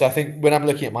 exactly. So I think when I'm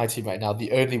looking at my team right now,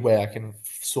 the only way I can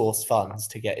source funds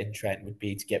to get in Trent would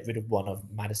be to get rid of one of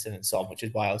Madison and Son, which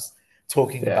is why I was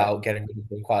talking Yeah. about getting rid of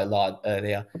them quite a lot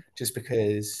earlier, just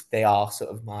because they are sort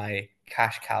of my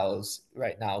cash cows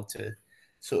right now to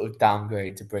sort of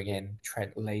downgrade to bring in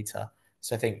Trent later.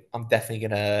 So I think I'm definitely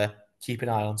gonna keep an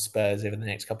eye on Spurs over the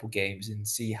next couple of games and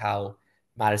see how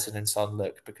Madison and Son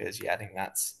look, because I think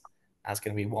that's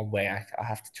going to be one way I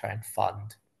have to try and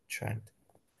fund Trent.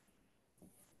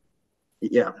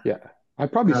 Yeah. Yeah.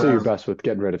 I'd probably say you're Um, best with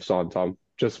getting rid of Son, Tom,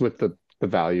 just with the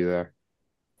value there.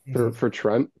 For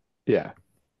Trent, yeah.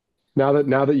 Now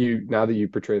that you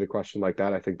portray the question like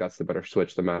that, I think that's the better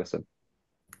switch to Madison.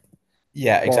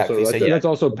 Yeah, Also, exactly. So that's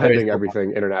also there is pending more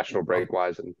everything international money. break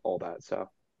wise and all that. So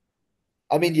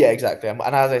I mean, yeah, exactly. And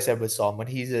as I said with Son, when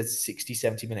he's a 60,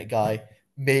 70-minute guy,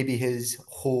 maybe his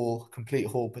complete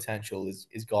haul potential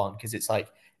is gone, because it's like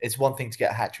it's one thing to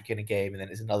get a hat trick in a game, and then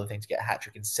it's another thing to get a hat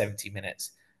trick in 70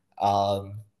 minutes.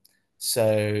 Um,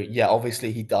 so yeah,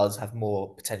 obviously he does have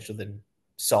more potential than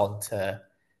Son to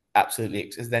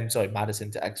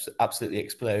Madison to absolutely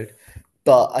explode.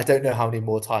 But I don't know how many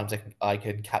more times I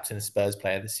can captain a Spurs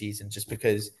player this season, just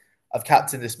because I've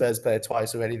captained a Spurs player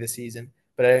twice already this season,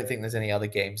 but I don't think there's any other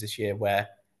games this year where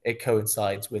it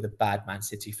coincides with a bad Man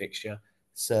City fixture.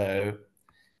 So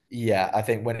yeah, I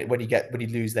think when you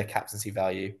lose their captaincy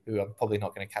value, who I'm probably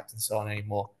not going to captain Son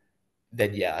anymore,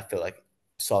 then yeah, I feel like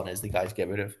Son is the guy to get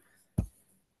rid of.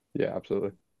 yeah,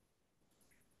 absolutely.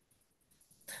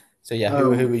 So yeah,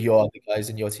 who um, are your other guys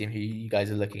in your team who you guys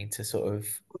are looking to sort of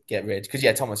get rid? Because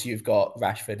yeah, Thomas, you've got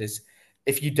Rashford.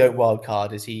 If you don't wild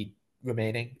card, is he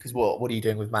remaining? Because what are you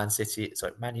doing with Man City?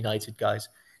 Sorry, Man United guys.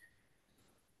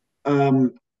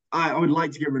 um, I would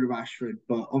like to get rid of Ashford,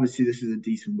 but obviously this is a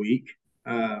decent week.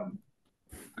 Um,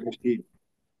 actually,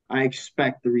 I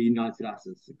expect the reunited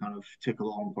assets to kind of tick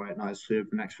along quite nicely over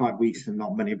the next 5 weeks, and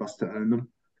not many of us to earn them.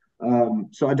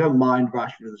 So I don't mind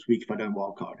Rashford this week if I don't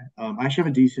wildcard. I actually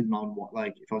have a decent non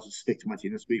like if I was to stick to my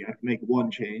team this week, I can make one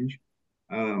change.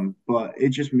 But it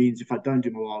just means if I don't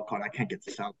do my wildcard, I can't get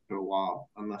to South for a while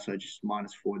unless I just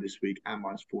 -4 this week and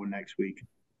 -4 next week.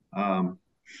 Um,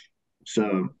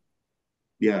 so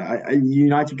yeah,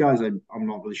 United guys, I'm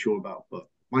not really sure about, but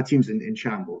my team's in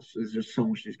shambles. There's just so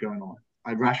much is going on.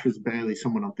 Rashford's barely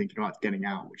someone I'm thinking about getting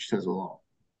out, which says a lot.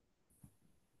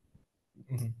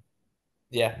 Mm-hmm.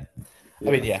 Yeah, I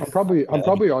Yeah, mean, yeah, I'm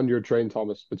probably on your train,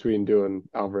 Thomas, between doing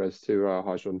Alvarez to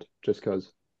Højlund, just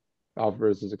because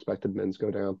Alvarez's expected mins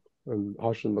go down, and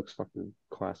Højlund looks fucking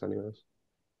class anyways.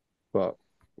 But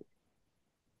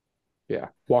yeah,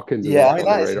 Watkins is yeah. I mean,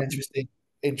 also on the that is an radar.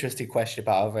 interesting question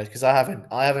about Alvarez, because I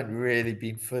haven't really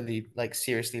been fully like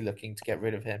seriously looking to get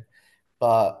rid of him.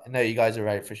 But no, you guys are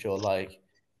right for sure. Like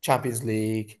Champions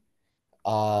League,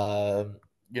 um,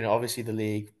 obviously the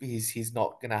league, he's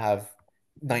not going to have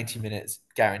 90 minutes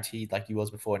guaranteed like he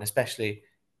was before, and especially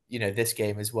this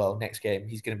game as well. Next game,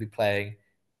 he's going to be playing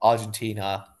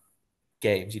Argentina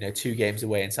games. 2 games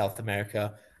away in South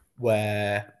America,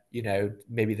 where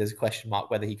maybe there's a question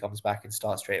mark whether he comes back and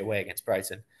starts straight away against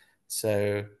Brighton.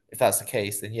 So if that's the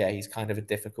case, then yeah, he's kind of a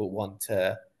difficult one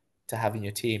to have in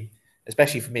your team,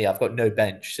 especially for me. I've got no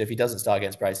bench, so if he doesn't start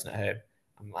against Brighton at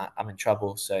home, I'm in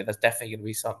trouble. So that's definitely going to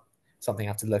be something I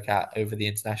have to look at over the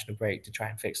international break to try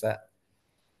and fix that.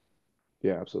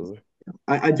 Yeah, absolutely.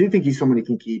 I do think he's someone who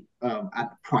can keep at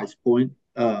the price point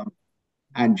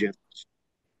and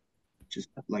just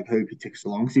like hope he ticks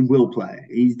along because he will play.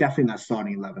 He's definitely that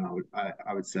starting 11.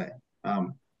 I would say,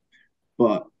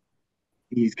 but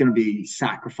he's going to be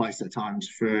sacrificed at times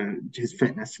for his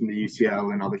fitness from the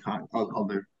UCL and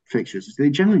other fixtures. They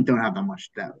generally don't have that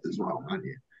much depth as well, aren't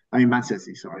you? I mean, Man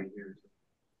City, sorry.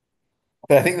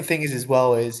 But I think the thing is as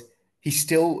well is he's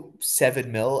still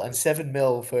 7 mil, and 7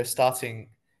 mil for a starting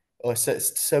or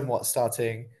somewhat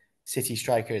starting City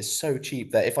striker is so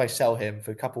cheap that if I sell him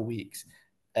for a couple of weeks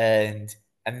and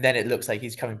then it looks like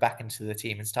he's coming back into the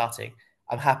team and starting,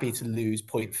 I'm happy to lose zero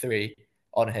point 0.3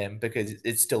 on him because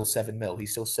it's still 7 mil.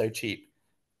 He's still so cheap.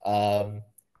 Um,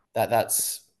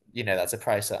 that's a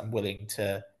price that I'm willing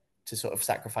to sort of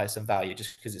sacrifice some value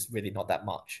just because it's really not that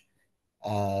much.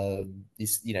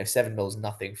 He's 7 mil is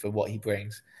nothing for what he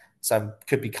brings. So I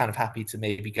could be kind of happy to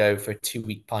maybe go for a 2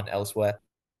 week punt elsewhere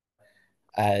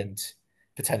and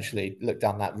potentially look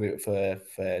down that route for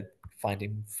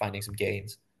finding some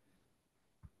gains.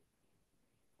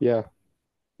 Yeah,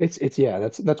 it's yeah,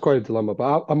 that's quite a dilemma.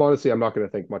 But I'm honestly I'm not going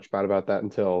to think much bad about that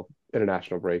until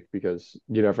international break because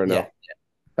you never Yeah, know.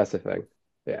 That's the thing.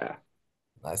 Yeah,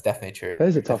 that's definitely true. that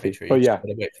is a Definitely toughie. true. You But just yeah,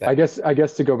 gotta wait for I that. guess I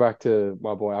guess to go back to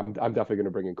my boy, I'm definitely going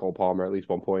to bring in Cole Palmer at least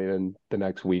one point in the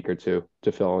next week or two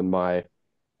to fill in my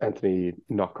Anthony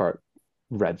Knockhart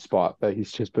red spot that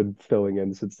he's just been filling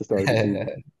in since the start of the season.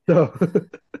 So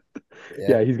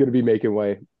Yeah. yeah, he's going to be making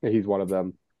way. And he's one of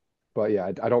them. But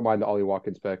yeah, I don't mind the Ollie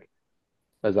Watkins pick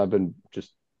as I've been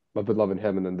loving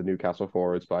him and then the Newcastle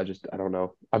forwards, but I don't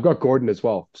know. I've got Gordon as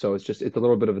well, so it's a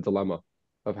little bit of a dilemma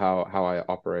of how I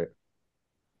operate.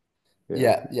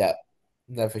 Yeah, Yeah.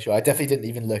 No, for sure. I definitely didn't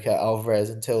even look at Alvarez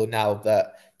until now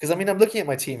that because I mean I'm looking at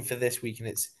my team for this week and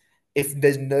it's if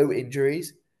there's no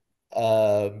injuries,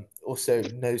 also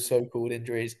no so-called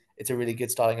injuries, it's a really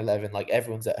good starting 11. Like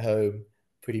everyone's at home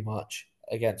pretty much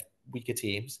against weaker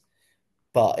teams.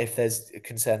 But if there's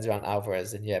concerns around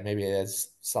Alvarez, then yeah, maybe there's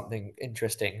something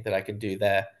interesting that I can do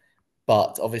there.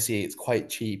 But obviously, it's quite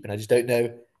cheap, and I just don't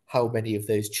know how many of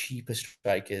those cheaper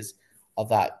strikers are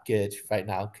that good right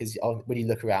now. Because when you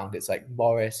look around, it's like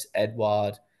Morris,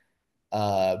 Edward,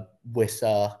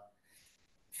 Wissa,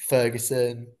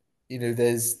 Ferguson.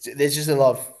 There's just a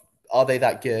lot of are they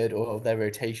that good or are there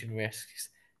rotation risks?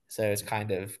 So it's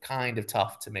kind of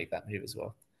tough to make that move as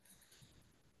well.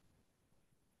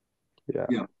 yeah.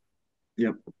 Yeah,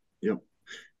 yep, yep.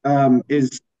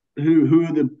 Is who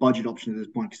are the budget options at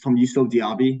this point? Because Tom, you still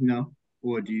Diaby, no,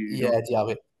 or do you not? Yeah,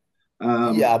 Diaby.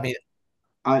 Um, Yeah, I mean,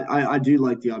 I do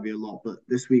like Diaby a lot, but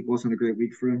this week wasn't a great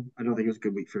week for him. I don't think it was a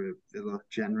good week for Villa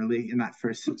generally in that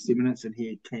first 60 minutes, and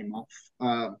he came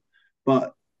off.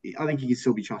 But I think he can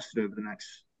still be trusted over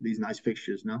these nice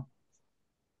fixtures. No,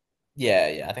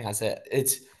 yeah, I think that's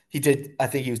it. He did. I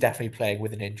think he was definitely playing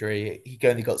with an injury. He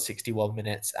only got 61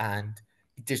 minutes, and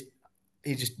he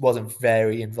just wasn't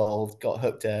very involved. Got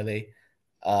hooked early.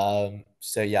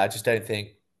 So yeah, I don't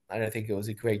think it was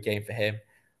a great game for him.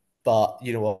 But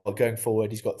you know what? Going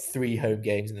forward, he's got 3 home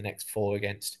games in the next 4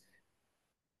 against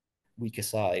weaker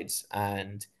sides,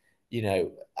 and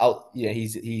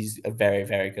he's a very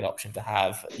very good option to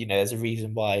have. There's a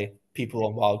reason why people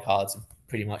on wild cards are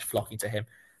pretty much flocking to him,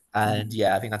 and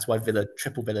yeah, I think that's why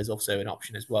triple Villa is also an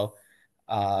option as well.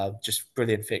 Just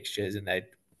brilliant fixtures, and they're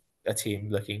a team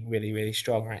looking really really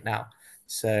strong right now.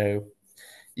 So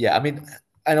yeah, I mean,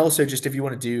 and also just if you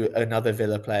want to do another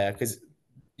Villa player, because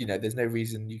there's no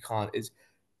reason you can't. Is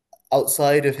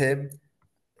outside of him,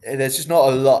 there's just not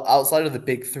a lot outside of the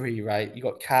big three, right? You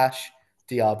got Cash,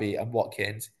 Diaby, and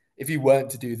Watkins. If you weren't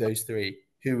to do those three,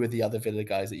 who were the other Villa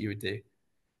guys that you would do?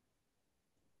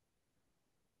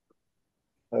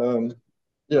 um,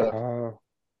 yeah, Uh,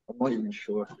 I'm not even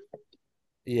sure.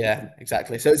 Yeah,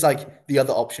 exactly. So it's like the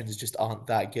other options just aren't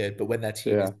that good, but when their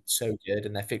team is yeah, so good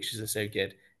and their fixtures are so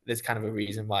good, there's kind of a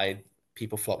reason why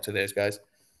people flock to those guys.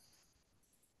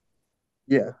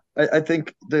 Yeah, I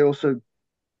think they also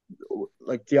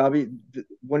like Diaby.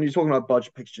 When you're talking about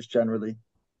budget picks, just generally,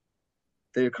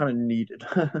 they're kind of needed.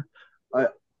 I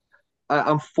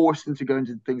I'm forced into going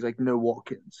to things like no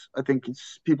Watkins. I think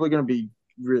it's people are going to be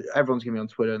really, everyone's going to be on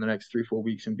Twitter in the next 3-4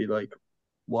 weeks and be like,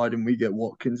 why didn't we get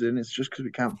Watkins in? It's just because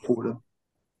we can't afford him.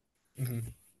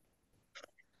 Mm-hmm.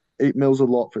 8 mils a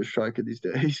lot for a striker these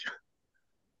days.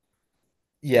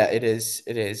 Yeah, it is.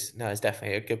 It is. No, it's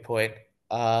definitely a good point.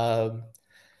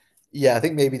 Yeah, I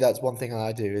think maybe that's one thing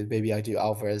I do is maybe I do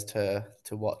Alvarez to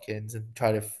Watkins and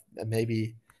try to and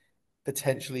maybe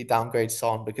potentially downgrade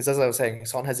Son because as I was saying,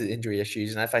 Son has his injury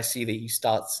issues, and if I see that he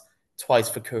starts twice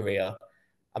for Korea,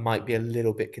 I might be a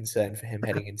little bit concerned for him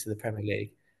heading into the Premier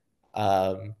League.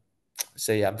 Um,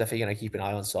 so yeah, I'm definitely going to keep an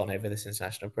eye on Son over this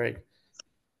international break.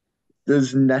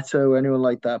 Does Neto, anyone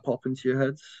like that pop into your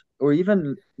heads? Or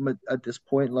even at this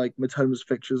point, like Matoma's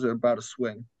fixtures are about a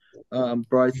swing.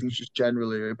 Brighton's just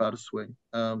generally about a swing.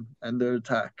 And their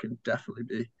attack can definitely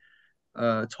be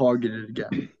targeted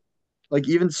again. Like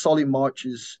even Solly March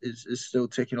is still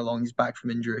ticking along. He's back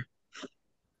from injury.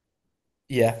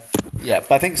 Yeah, yeah,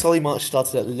 but I think Solly March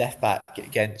started at left back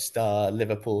against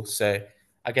Liverpool. So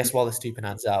I guess while the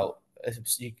Stupignan's out,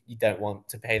 you don't want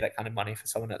to pay that kind of money for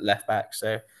someone at left back.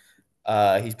 So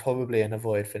he's probably an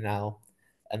avoid for now.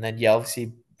 And then yeah,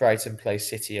 obviously Brighton play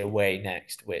City away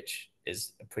next, which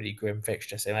is a pretty grim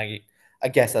fixture. So I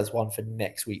guess that's one for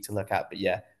next week to look at. But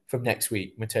yeah, from next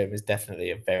week, Matoma is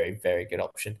definitely a very very good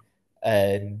option.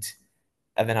 And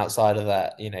and then outside of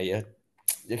that,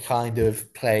 you're kind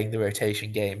of playing the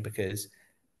rotation game because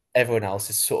everyone else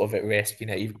is sort of at risk.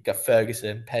 You've got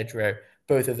Ferguson, Pedro,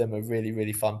 both of them are really,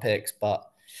 really fun picks, but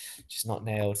just not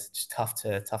nailed. Just tough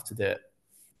to do it.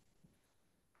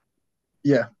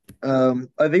 Yeah.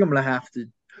 I think I'm gonna have to.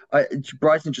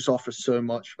 Brighton just offers so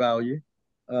much value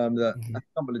that I Mhm. think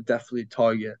I'm gonna definitely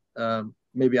target.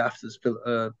 Maybe after this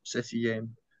City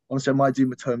game. Honestly, I might do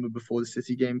Matoma before the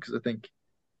City game because I think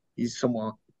he's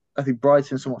somewhat. I think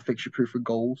Brighton's somewhat fixture proof for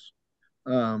goals.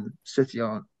 City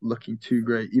aren't looking too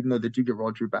great, even though they do get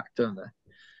Rodri back, don't they?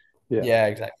 Yeah, Yeah,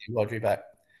 exactly. Rodri back.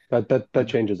 that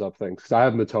changes up things because I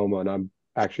have Matoma and I'm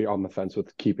actually on the fence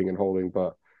with keeping and holding,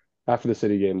 but after the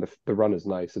City game, the run is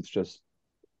nice. It's just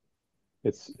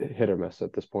it's hit or miss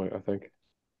at this point, I think.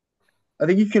 I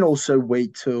think you can also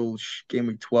wait till game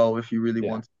week 12 if you really Yeah,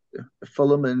 want to.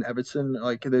 Fulham and Everton,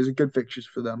 like there's a good fixtures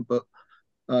for them, but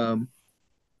um,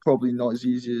 probably not as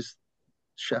easy as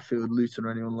Sheffield, Luton,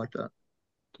 or anyone like that.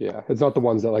 yeah. It's not the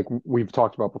ones that like we've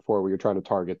talked about before, where you're trying to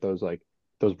target those like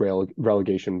those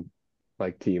relegation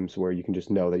like teams where you can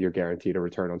just know that you're guaranteed a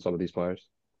return on some of these players.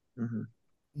 Mm-hmm.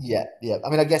 Yeah, yeah. I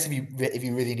mean, I guess if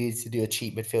you really needed to do a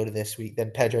cheap midfielder this week,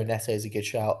 then Pedro Neto is a good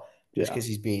shout, just Yeah, because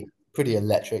he's been pretty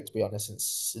electric to be honest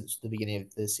since the beginning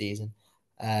of the season,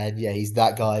 and yeah, he's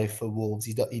that guy for Wolves.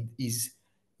 He's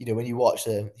when you watch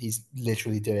him, he's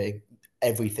literally doing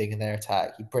everything in their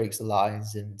attack. He breaks the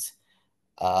lines, and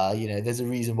there's a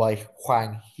reason why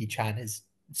Hwang Hee-chan is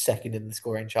second in the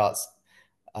scoring charts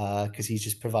because he's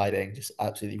just providing just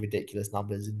absolutely ridiculous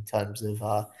numbers in terms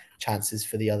of chances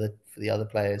for the other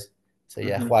players. So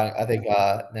yeah, Mm-hmm. Hwang, I think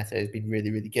Neto has been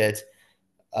really really good.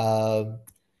 Um,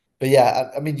 but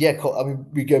yeah, I mean yeah, I mean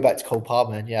we go back to Cole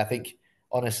Palmer, and yeah, I think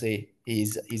honestly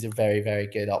he's a very very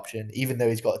good option, even though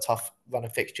he's got a tough run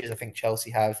of fixtures. I think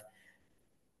Chelsea have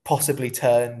possibly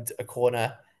turned a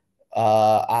corner.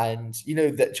 And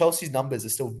that Chelsea's numbers are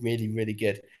still really, really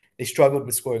good. They struggled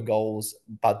with scoring goals,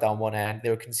 but down one end, they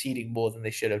were conceding more than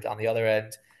they should have down the other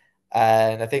end.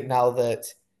 And I think now that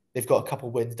they've got a couple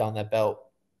of wins down their belt,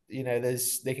 they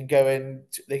can go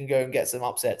and get some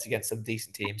upsets against some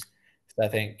decent teams. So I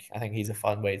think he's a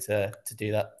fun way to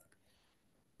do that.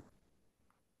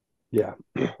 yeah.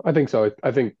 I think so.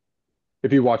 I think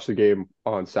if you watch the game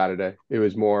on Saturday, it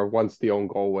was more once the own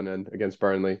goal went in against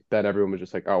Burnley, then everyone was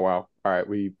just like, "Oh wow, all right,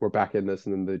 we're back in this,"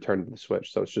 and then they turned the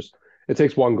switch. So it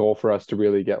takes one goal for us to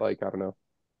really get like I don't know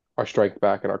our strength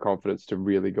back and our confidence to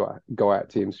really go at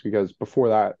teams because before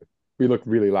that we looked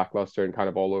really lackluster and kind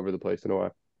of all over the place in a way.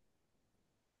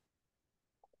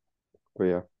 But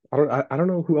yeah, I don't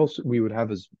know who else we would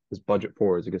have as budget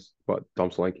forwards. I guess what Dom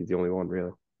Solanke's the only one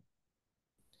really.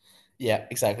 Yeah,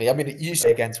 exactly. I mean, you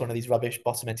say against one of these rubbish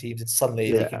bottom end teams, and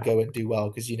suddenly they can Yeah, go and do well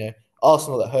because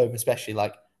Arsenal at home, especially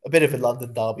like a bit of a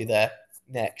London derby there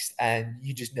next, and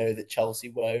you just know that Chelsea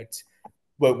won't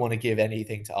want to give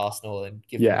anything to Arsenal and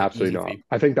give yeah, them the absolutely easy not. three.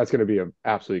 I think that's going to be an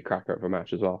absolutely cracker of a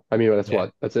match as well. I mean, Yeah,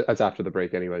 that's after the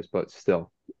break anyways, but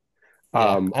still.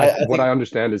 yeah. I What think I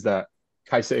understand is that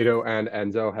Caicedo and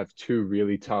Enzo have two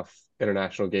really tough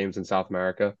international games in South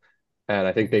America, and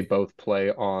I think they mhm. both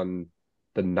play on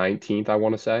the 19th, I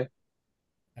want to say,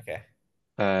 Okay.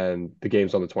 and the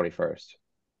game's on the 21st.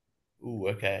 Ooh,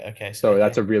 okay, okay. So So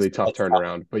that's okay, a really so tough that's tough.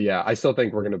 turnaround. But yeah, I still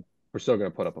think we're Yeah. gonna we're still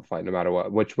going to put up a fight no matter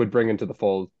what, which would bring into the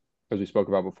fold, as we spoke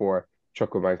about before,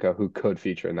 Chukwuemeka, who could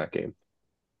feature in that game.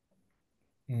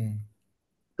 Hmm.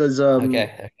 Does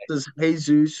Okay. does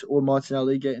Jesus or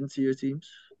Martinelli get into your teams?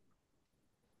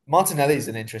 Martinelli is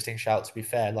an interesting shout, to be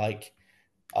fair. Like,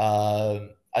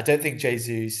 I don't think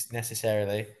Jesus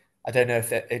necessarily. I don't know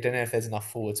if there's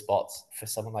enough forward spots for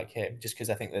someone like him, just because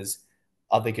I think there's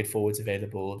other good forwards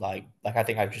available. Like I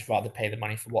think I'd just rather pay the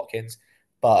money for Watkins,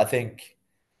 but I think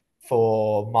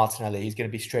for Martinelli, he's going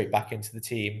to be straight back into the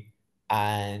team.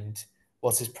 And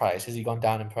what's his price? Has he gone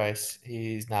down in price?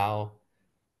 He's now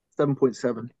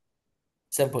 7.7.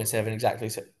 7.7 exactly.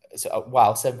 So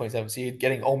wow, 7.7. So you're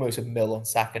getting almost a mil on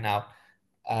Saka now.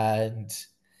 And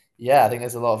yeah, I think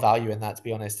there's a lot of value in that, to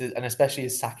be honest. And especially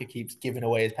as Saka keeps giving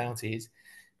away his penalties,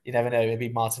 you never know. Maybe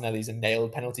Martinelli's a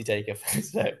nailed penalty taker.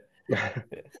 So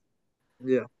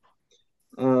Yeah.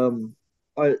 Um,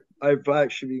 I've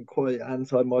actually been quite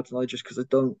anti Martinelli just because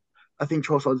I think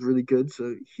Trossard's really good,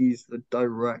 so he's the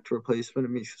direct replacement.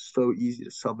 It makes it so easy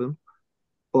to sub him.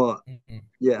 But mhm.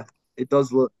 yeah, it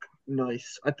does look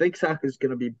nice. I think Saka's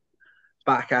gonna be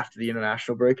back after the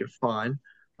international break and fine.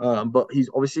 But he's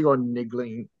obviously got a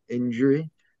niggling injury,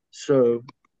 so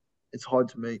it's hard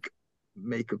to make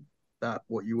of that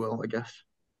what you will, I guess.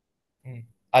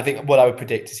 I think what I would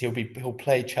predict is he'll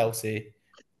play Chelsea.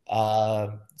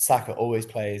 Saka always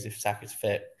plays if Saka's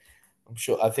fit. I'm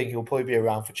sure. I think he'll probably be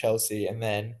around for Chelsea, and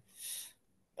then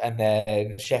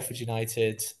Sheffield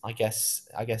United. I guess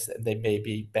they may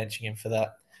be benching him for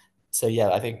that. So yeah,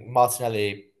 I think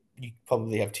Martinelli. You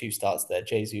probably have two starts there.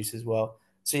 Jesus as well.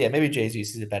 So yeah, maybe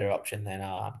Jesus is a better option than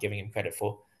I'm giving him credit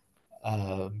for.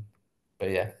 Um,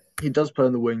 but yeah, He does play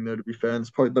on the wing though, to be fair, and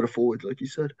it's probably better forward, like you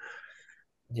said.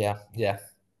 yeah.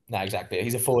 No, exactly.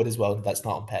 He's a forward as well. That's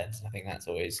not on pens. And I think that's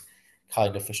always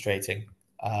kind of frustrating.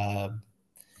 So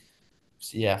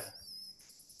yeah,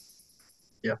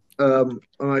 Yeah. I'm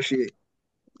actually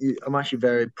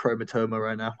very pro Matoma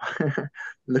right now,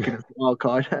 looking at the wild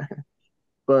card.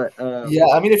 But yeah.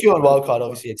 I mean, if you're on wildcard,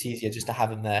 obviously it's easier just to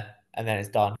have him there and then it's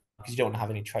done because you don't want to have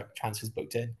any transfers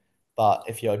booked in. But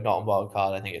if you're not on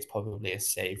wildcard, I think it's probably a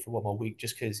save for one more week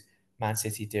just because Man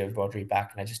City do have Rodri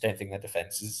back, and I just don't think their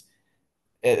defense is.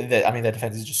 I mean, their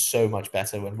defense is just so much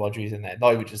better when Rodri's in there.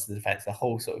 Not even just the defense, the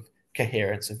whole sort of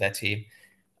coherence of their team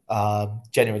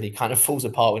generally kind of falls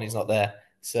apart when he's not there.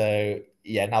 So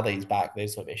yeah, now that he's back,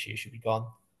 those sort of issues should be gone.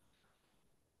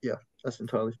 yeah, that's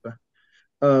entirely fair.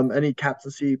 Any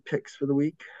captaincy picks for the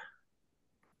week?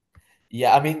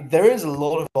 Yeah, I mean, there is a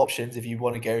lot of options if you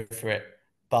want to go for it,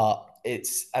 but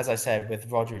it's as I said with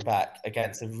Rodri back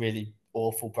against a really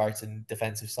awful Brighton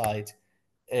defensive side.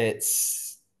 It's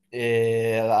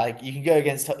like you can go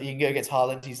against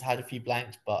Haaland. He's had a few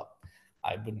blanks, but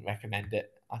I wouldn't recommend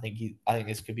it. I think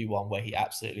this could be one where he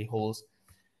absolutely hauls.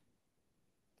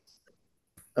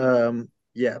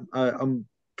 Yeah, I'm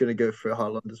gonna go for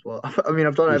Haaland as well. I mean,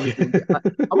 I've done everything.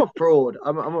 I'm a fraud.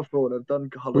 I'm a fraud. I've done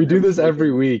We Haaland do every this single every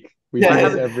game. week. We Yeah, do I this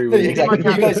haven't. every no, week. He's in my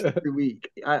exactly. captaincy every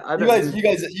week. I don't really. You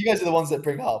guys are the ones that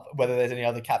bring up whether there's any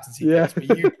other captaincy Yeah. picks,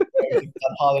 but you have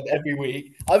done Haaland every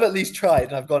week. I've at least tried,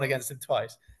 and I've gone against him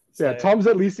twice. Yeah, So Tom's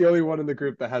at least the only one in the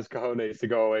group that has cojones to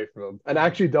go away from him and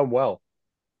actually done well,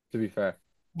 to be fair.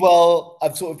 well,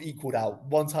 I've sort of equaled out.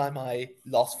 One time I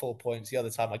lost 4 points, the other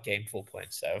time I gained 4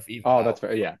 points. So I've equaled Oh, that's out.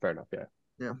 fair. Yeah, fair enough. Yeah.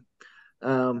 Yeah.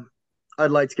 Um,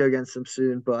 I'd like to go against him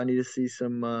soon, but I need to see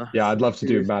Yeah, I'd some love to do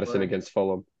serious Madison work. against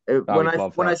Fulham. I When would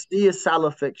love I that. see a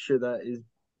Salah fixture that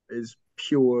is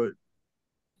pure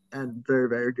and very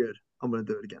very good, I'm gonna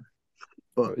do it again.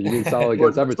 But You mean Salah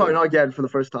against sorry, Everton? not again for the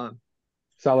first time.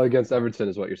 Salah against Everton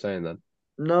is what you're saying then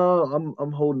No,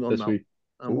 I'm holding on this now. week.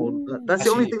 I'm holding. That's Ooh.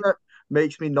 the only Actually, thing that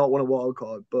makes me not want a wild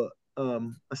card. But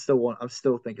I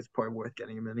still think it's probably worth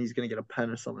getting him in. He's gonna get a pen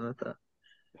or something like that.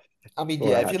 I mean, Or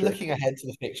yeah, a if hat you're trick. looking ahead to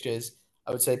the fixtures,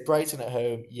 I would say Brighton at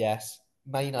home, yes.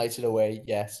 Man United away,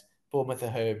 yes. Bournemouth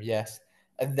at home, yes.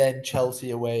 And then Chelsea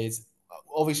away is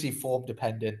obviously form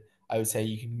dependent. I would say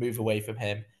you can move away from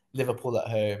him. Liverpool at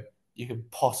home, you can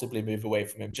possibly move away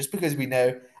from him just because I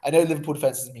know Liverpool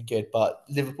defense hasn't been good, but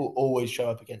Liverpool always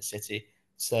show up against City.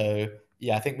 So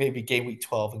yeah, I think maybe game week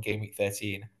 12 and game week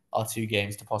 13 are two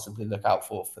games to possibly look out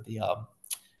for the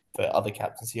for other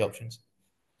captaincy options.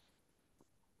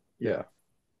 Yeah, Yeah.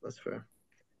 that's fair.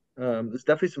 There's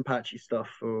definitely some patchy stuff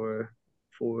for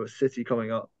City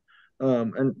coming up.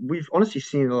 And we've honestly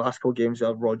seen in the last couple of games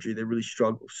out of Rodri, they really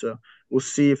struggle. So we'll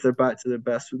see if they're back to their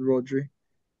best with Rodri.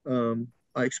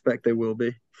 I expect they will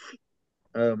be.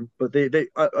 But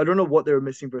I don't know what they were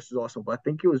missing versus Arsenal, but I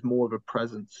think it was more of a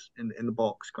presence in the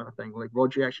box kind of thing. Like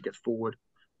Rodri actually gets forward,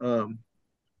 um,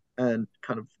 and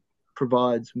kind of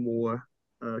provides more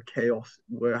chaos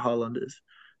where Haaland is.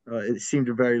 It seemed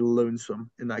very lonesome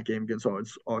in that game against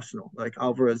Arsenal. Like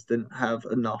Alvarez didn't have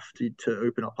enough to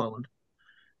open up Haaland.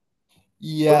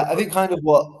 Yeah, I think kind of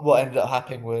what ended up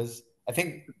happening was, I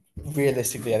think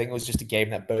realistically, I think it was just a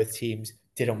game that both teams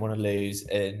didn't want to lose,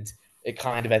 and it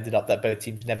kind of ended up that both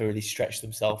teams never really stretched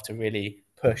themselves to really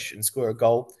push and score a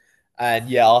goal. And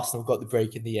yeah, Arsenal got the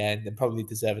break in the end, and probably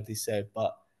deservedly so.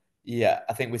 But yeah,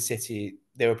 I think with City,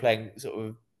 they were playing sort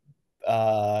of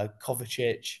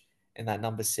Kovacic in that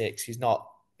number six. He's not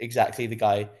exactly the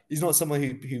guy. He's not someone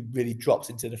who really drops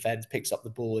into defense, picks up the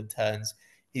ball, and turns.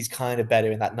 He's kind of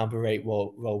better in that number eight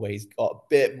role where he's got a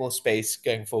bit more space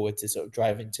going forward to sort of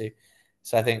drive into.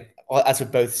 So I think, as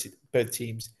with both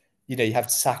teams, you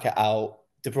have Saka out,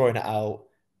 De Bruyne out,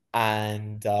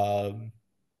 and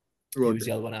who was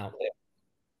the other one out?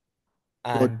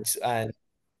 Rodri. And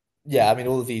yeah, I mean,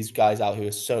 all of these guys out who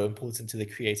are so important to the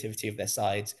creativity of their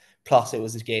sides. Plus, it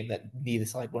was a game that neither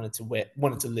side wanted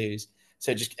to lose,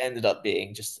 so it just ended up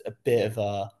being just a bit of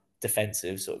a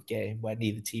defensive sort of game where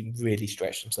neither team really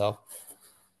stretched themselves.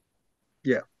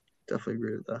 Yeah, definitely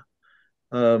agree with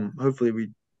that. Hopefully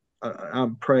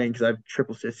I'm praying because I have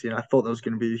triple City, and I thought that was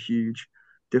going to be a huge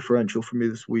differential for me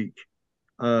this week.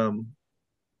 But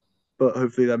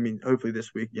hopefully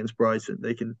this week against Brighton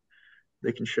they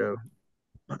can show,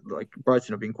 like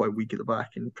Brighton have been quite weak at the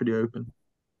back and pretty open.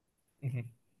 Mm-hmm.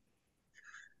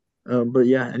 But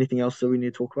yeah, anything else that we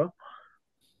need to talk about?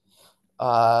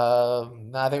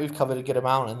 No, I think we've covered a good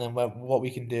amount, and then what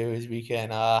we can do is we can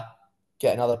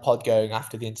get another pod going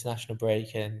after the international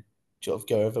break and sort of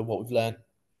go over what we've learned.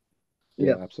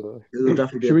 Yeah, Yeah, absolutely. it'll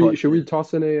definitely be Should a we pod. should we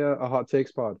toss in a hot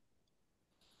takes pod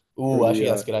for Oh, actually, the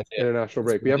that's a good idea. international That's a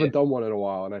break? good We idea. haven't done one in a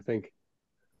while, and I think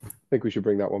we should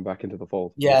bring that one back into the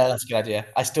fold. Yeah, that's a good idea.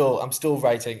 I'm still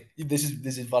writing. This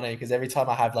is funny because every time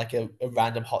I have like a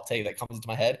random hot take that comes into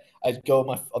my head, I go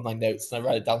on my notes and I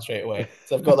write it down straight away.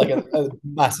 So I've got like a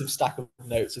massive stack of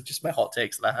notes of just my hot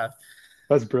takes that I have.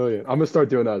 That's brilliant. I'm gonna start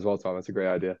doing that as well, Tom. That's a great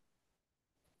idea.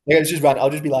 Like, it's just random. I'll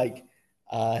just be like,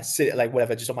 sit like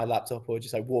whatever, just on my laptop or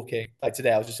just like walking. Like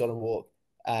today, I was just on a walk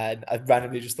and I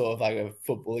randomly just thought of like a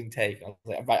footballing take. I was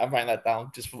like, I'm writing that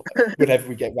down just for whenever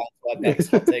we get round to our next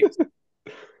hot takes.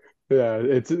 Yeah,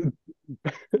 it's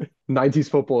 90s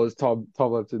football is Tom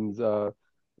Lipton's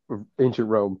ancient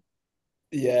Rome.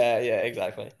 Yeah,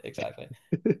 exactly.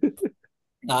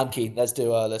 Nah, I'm keen. Let's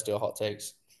do a hot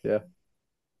takes. Yeah,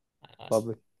 Nice.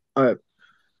 lovely. All right.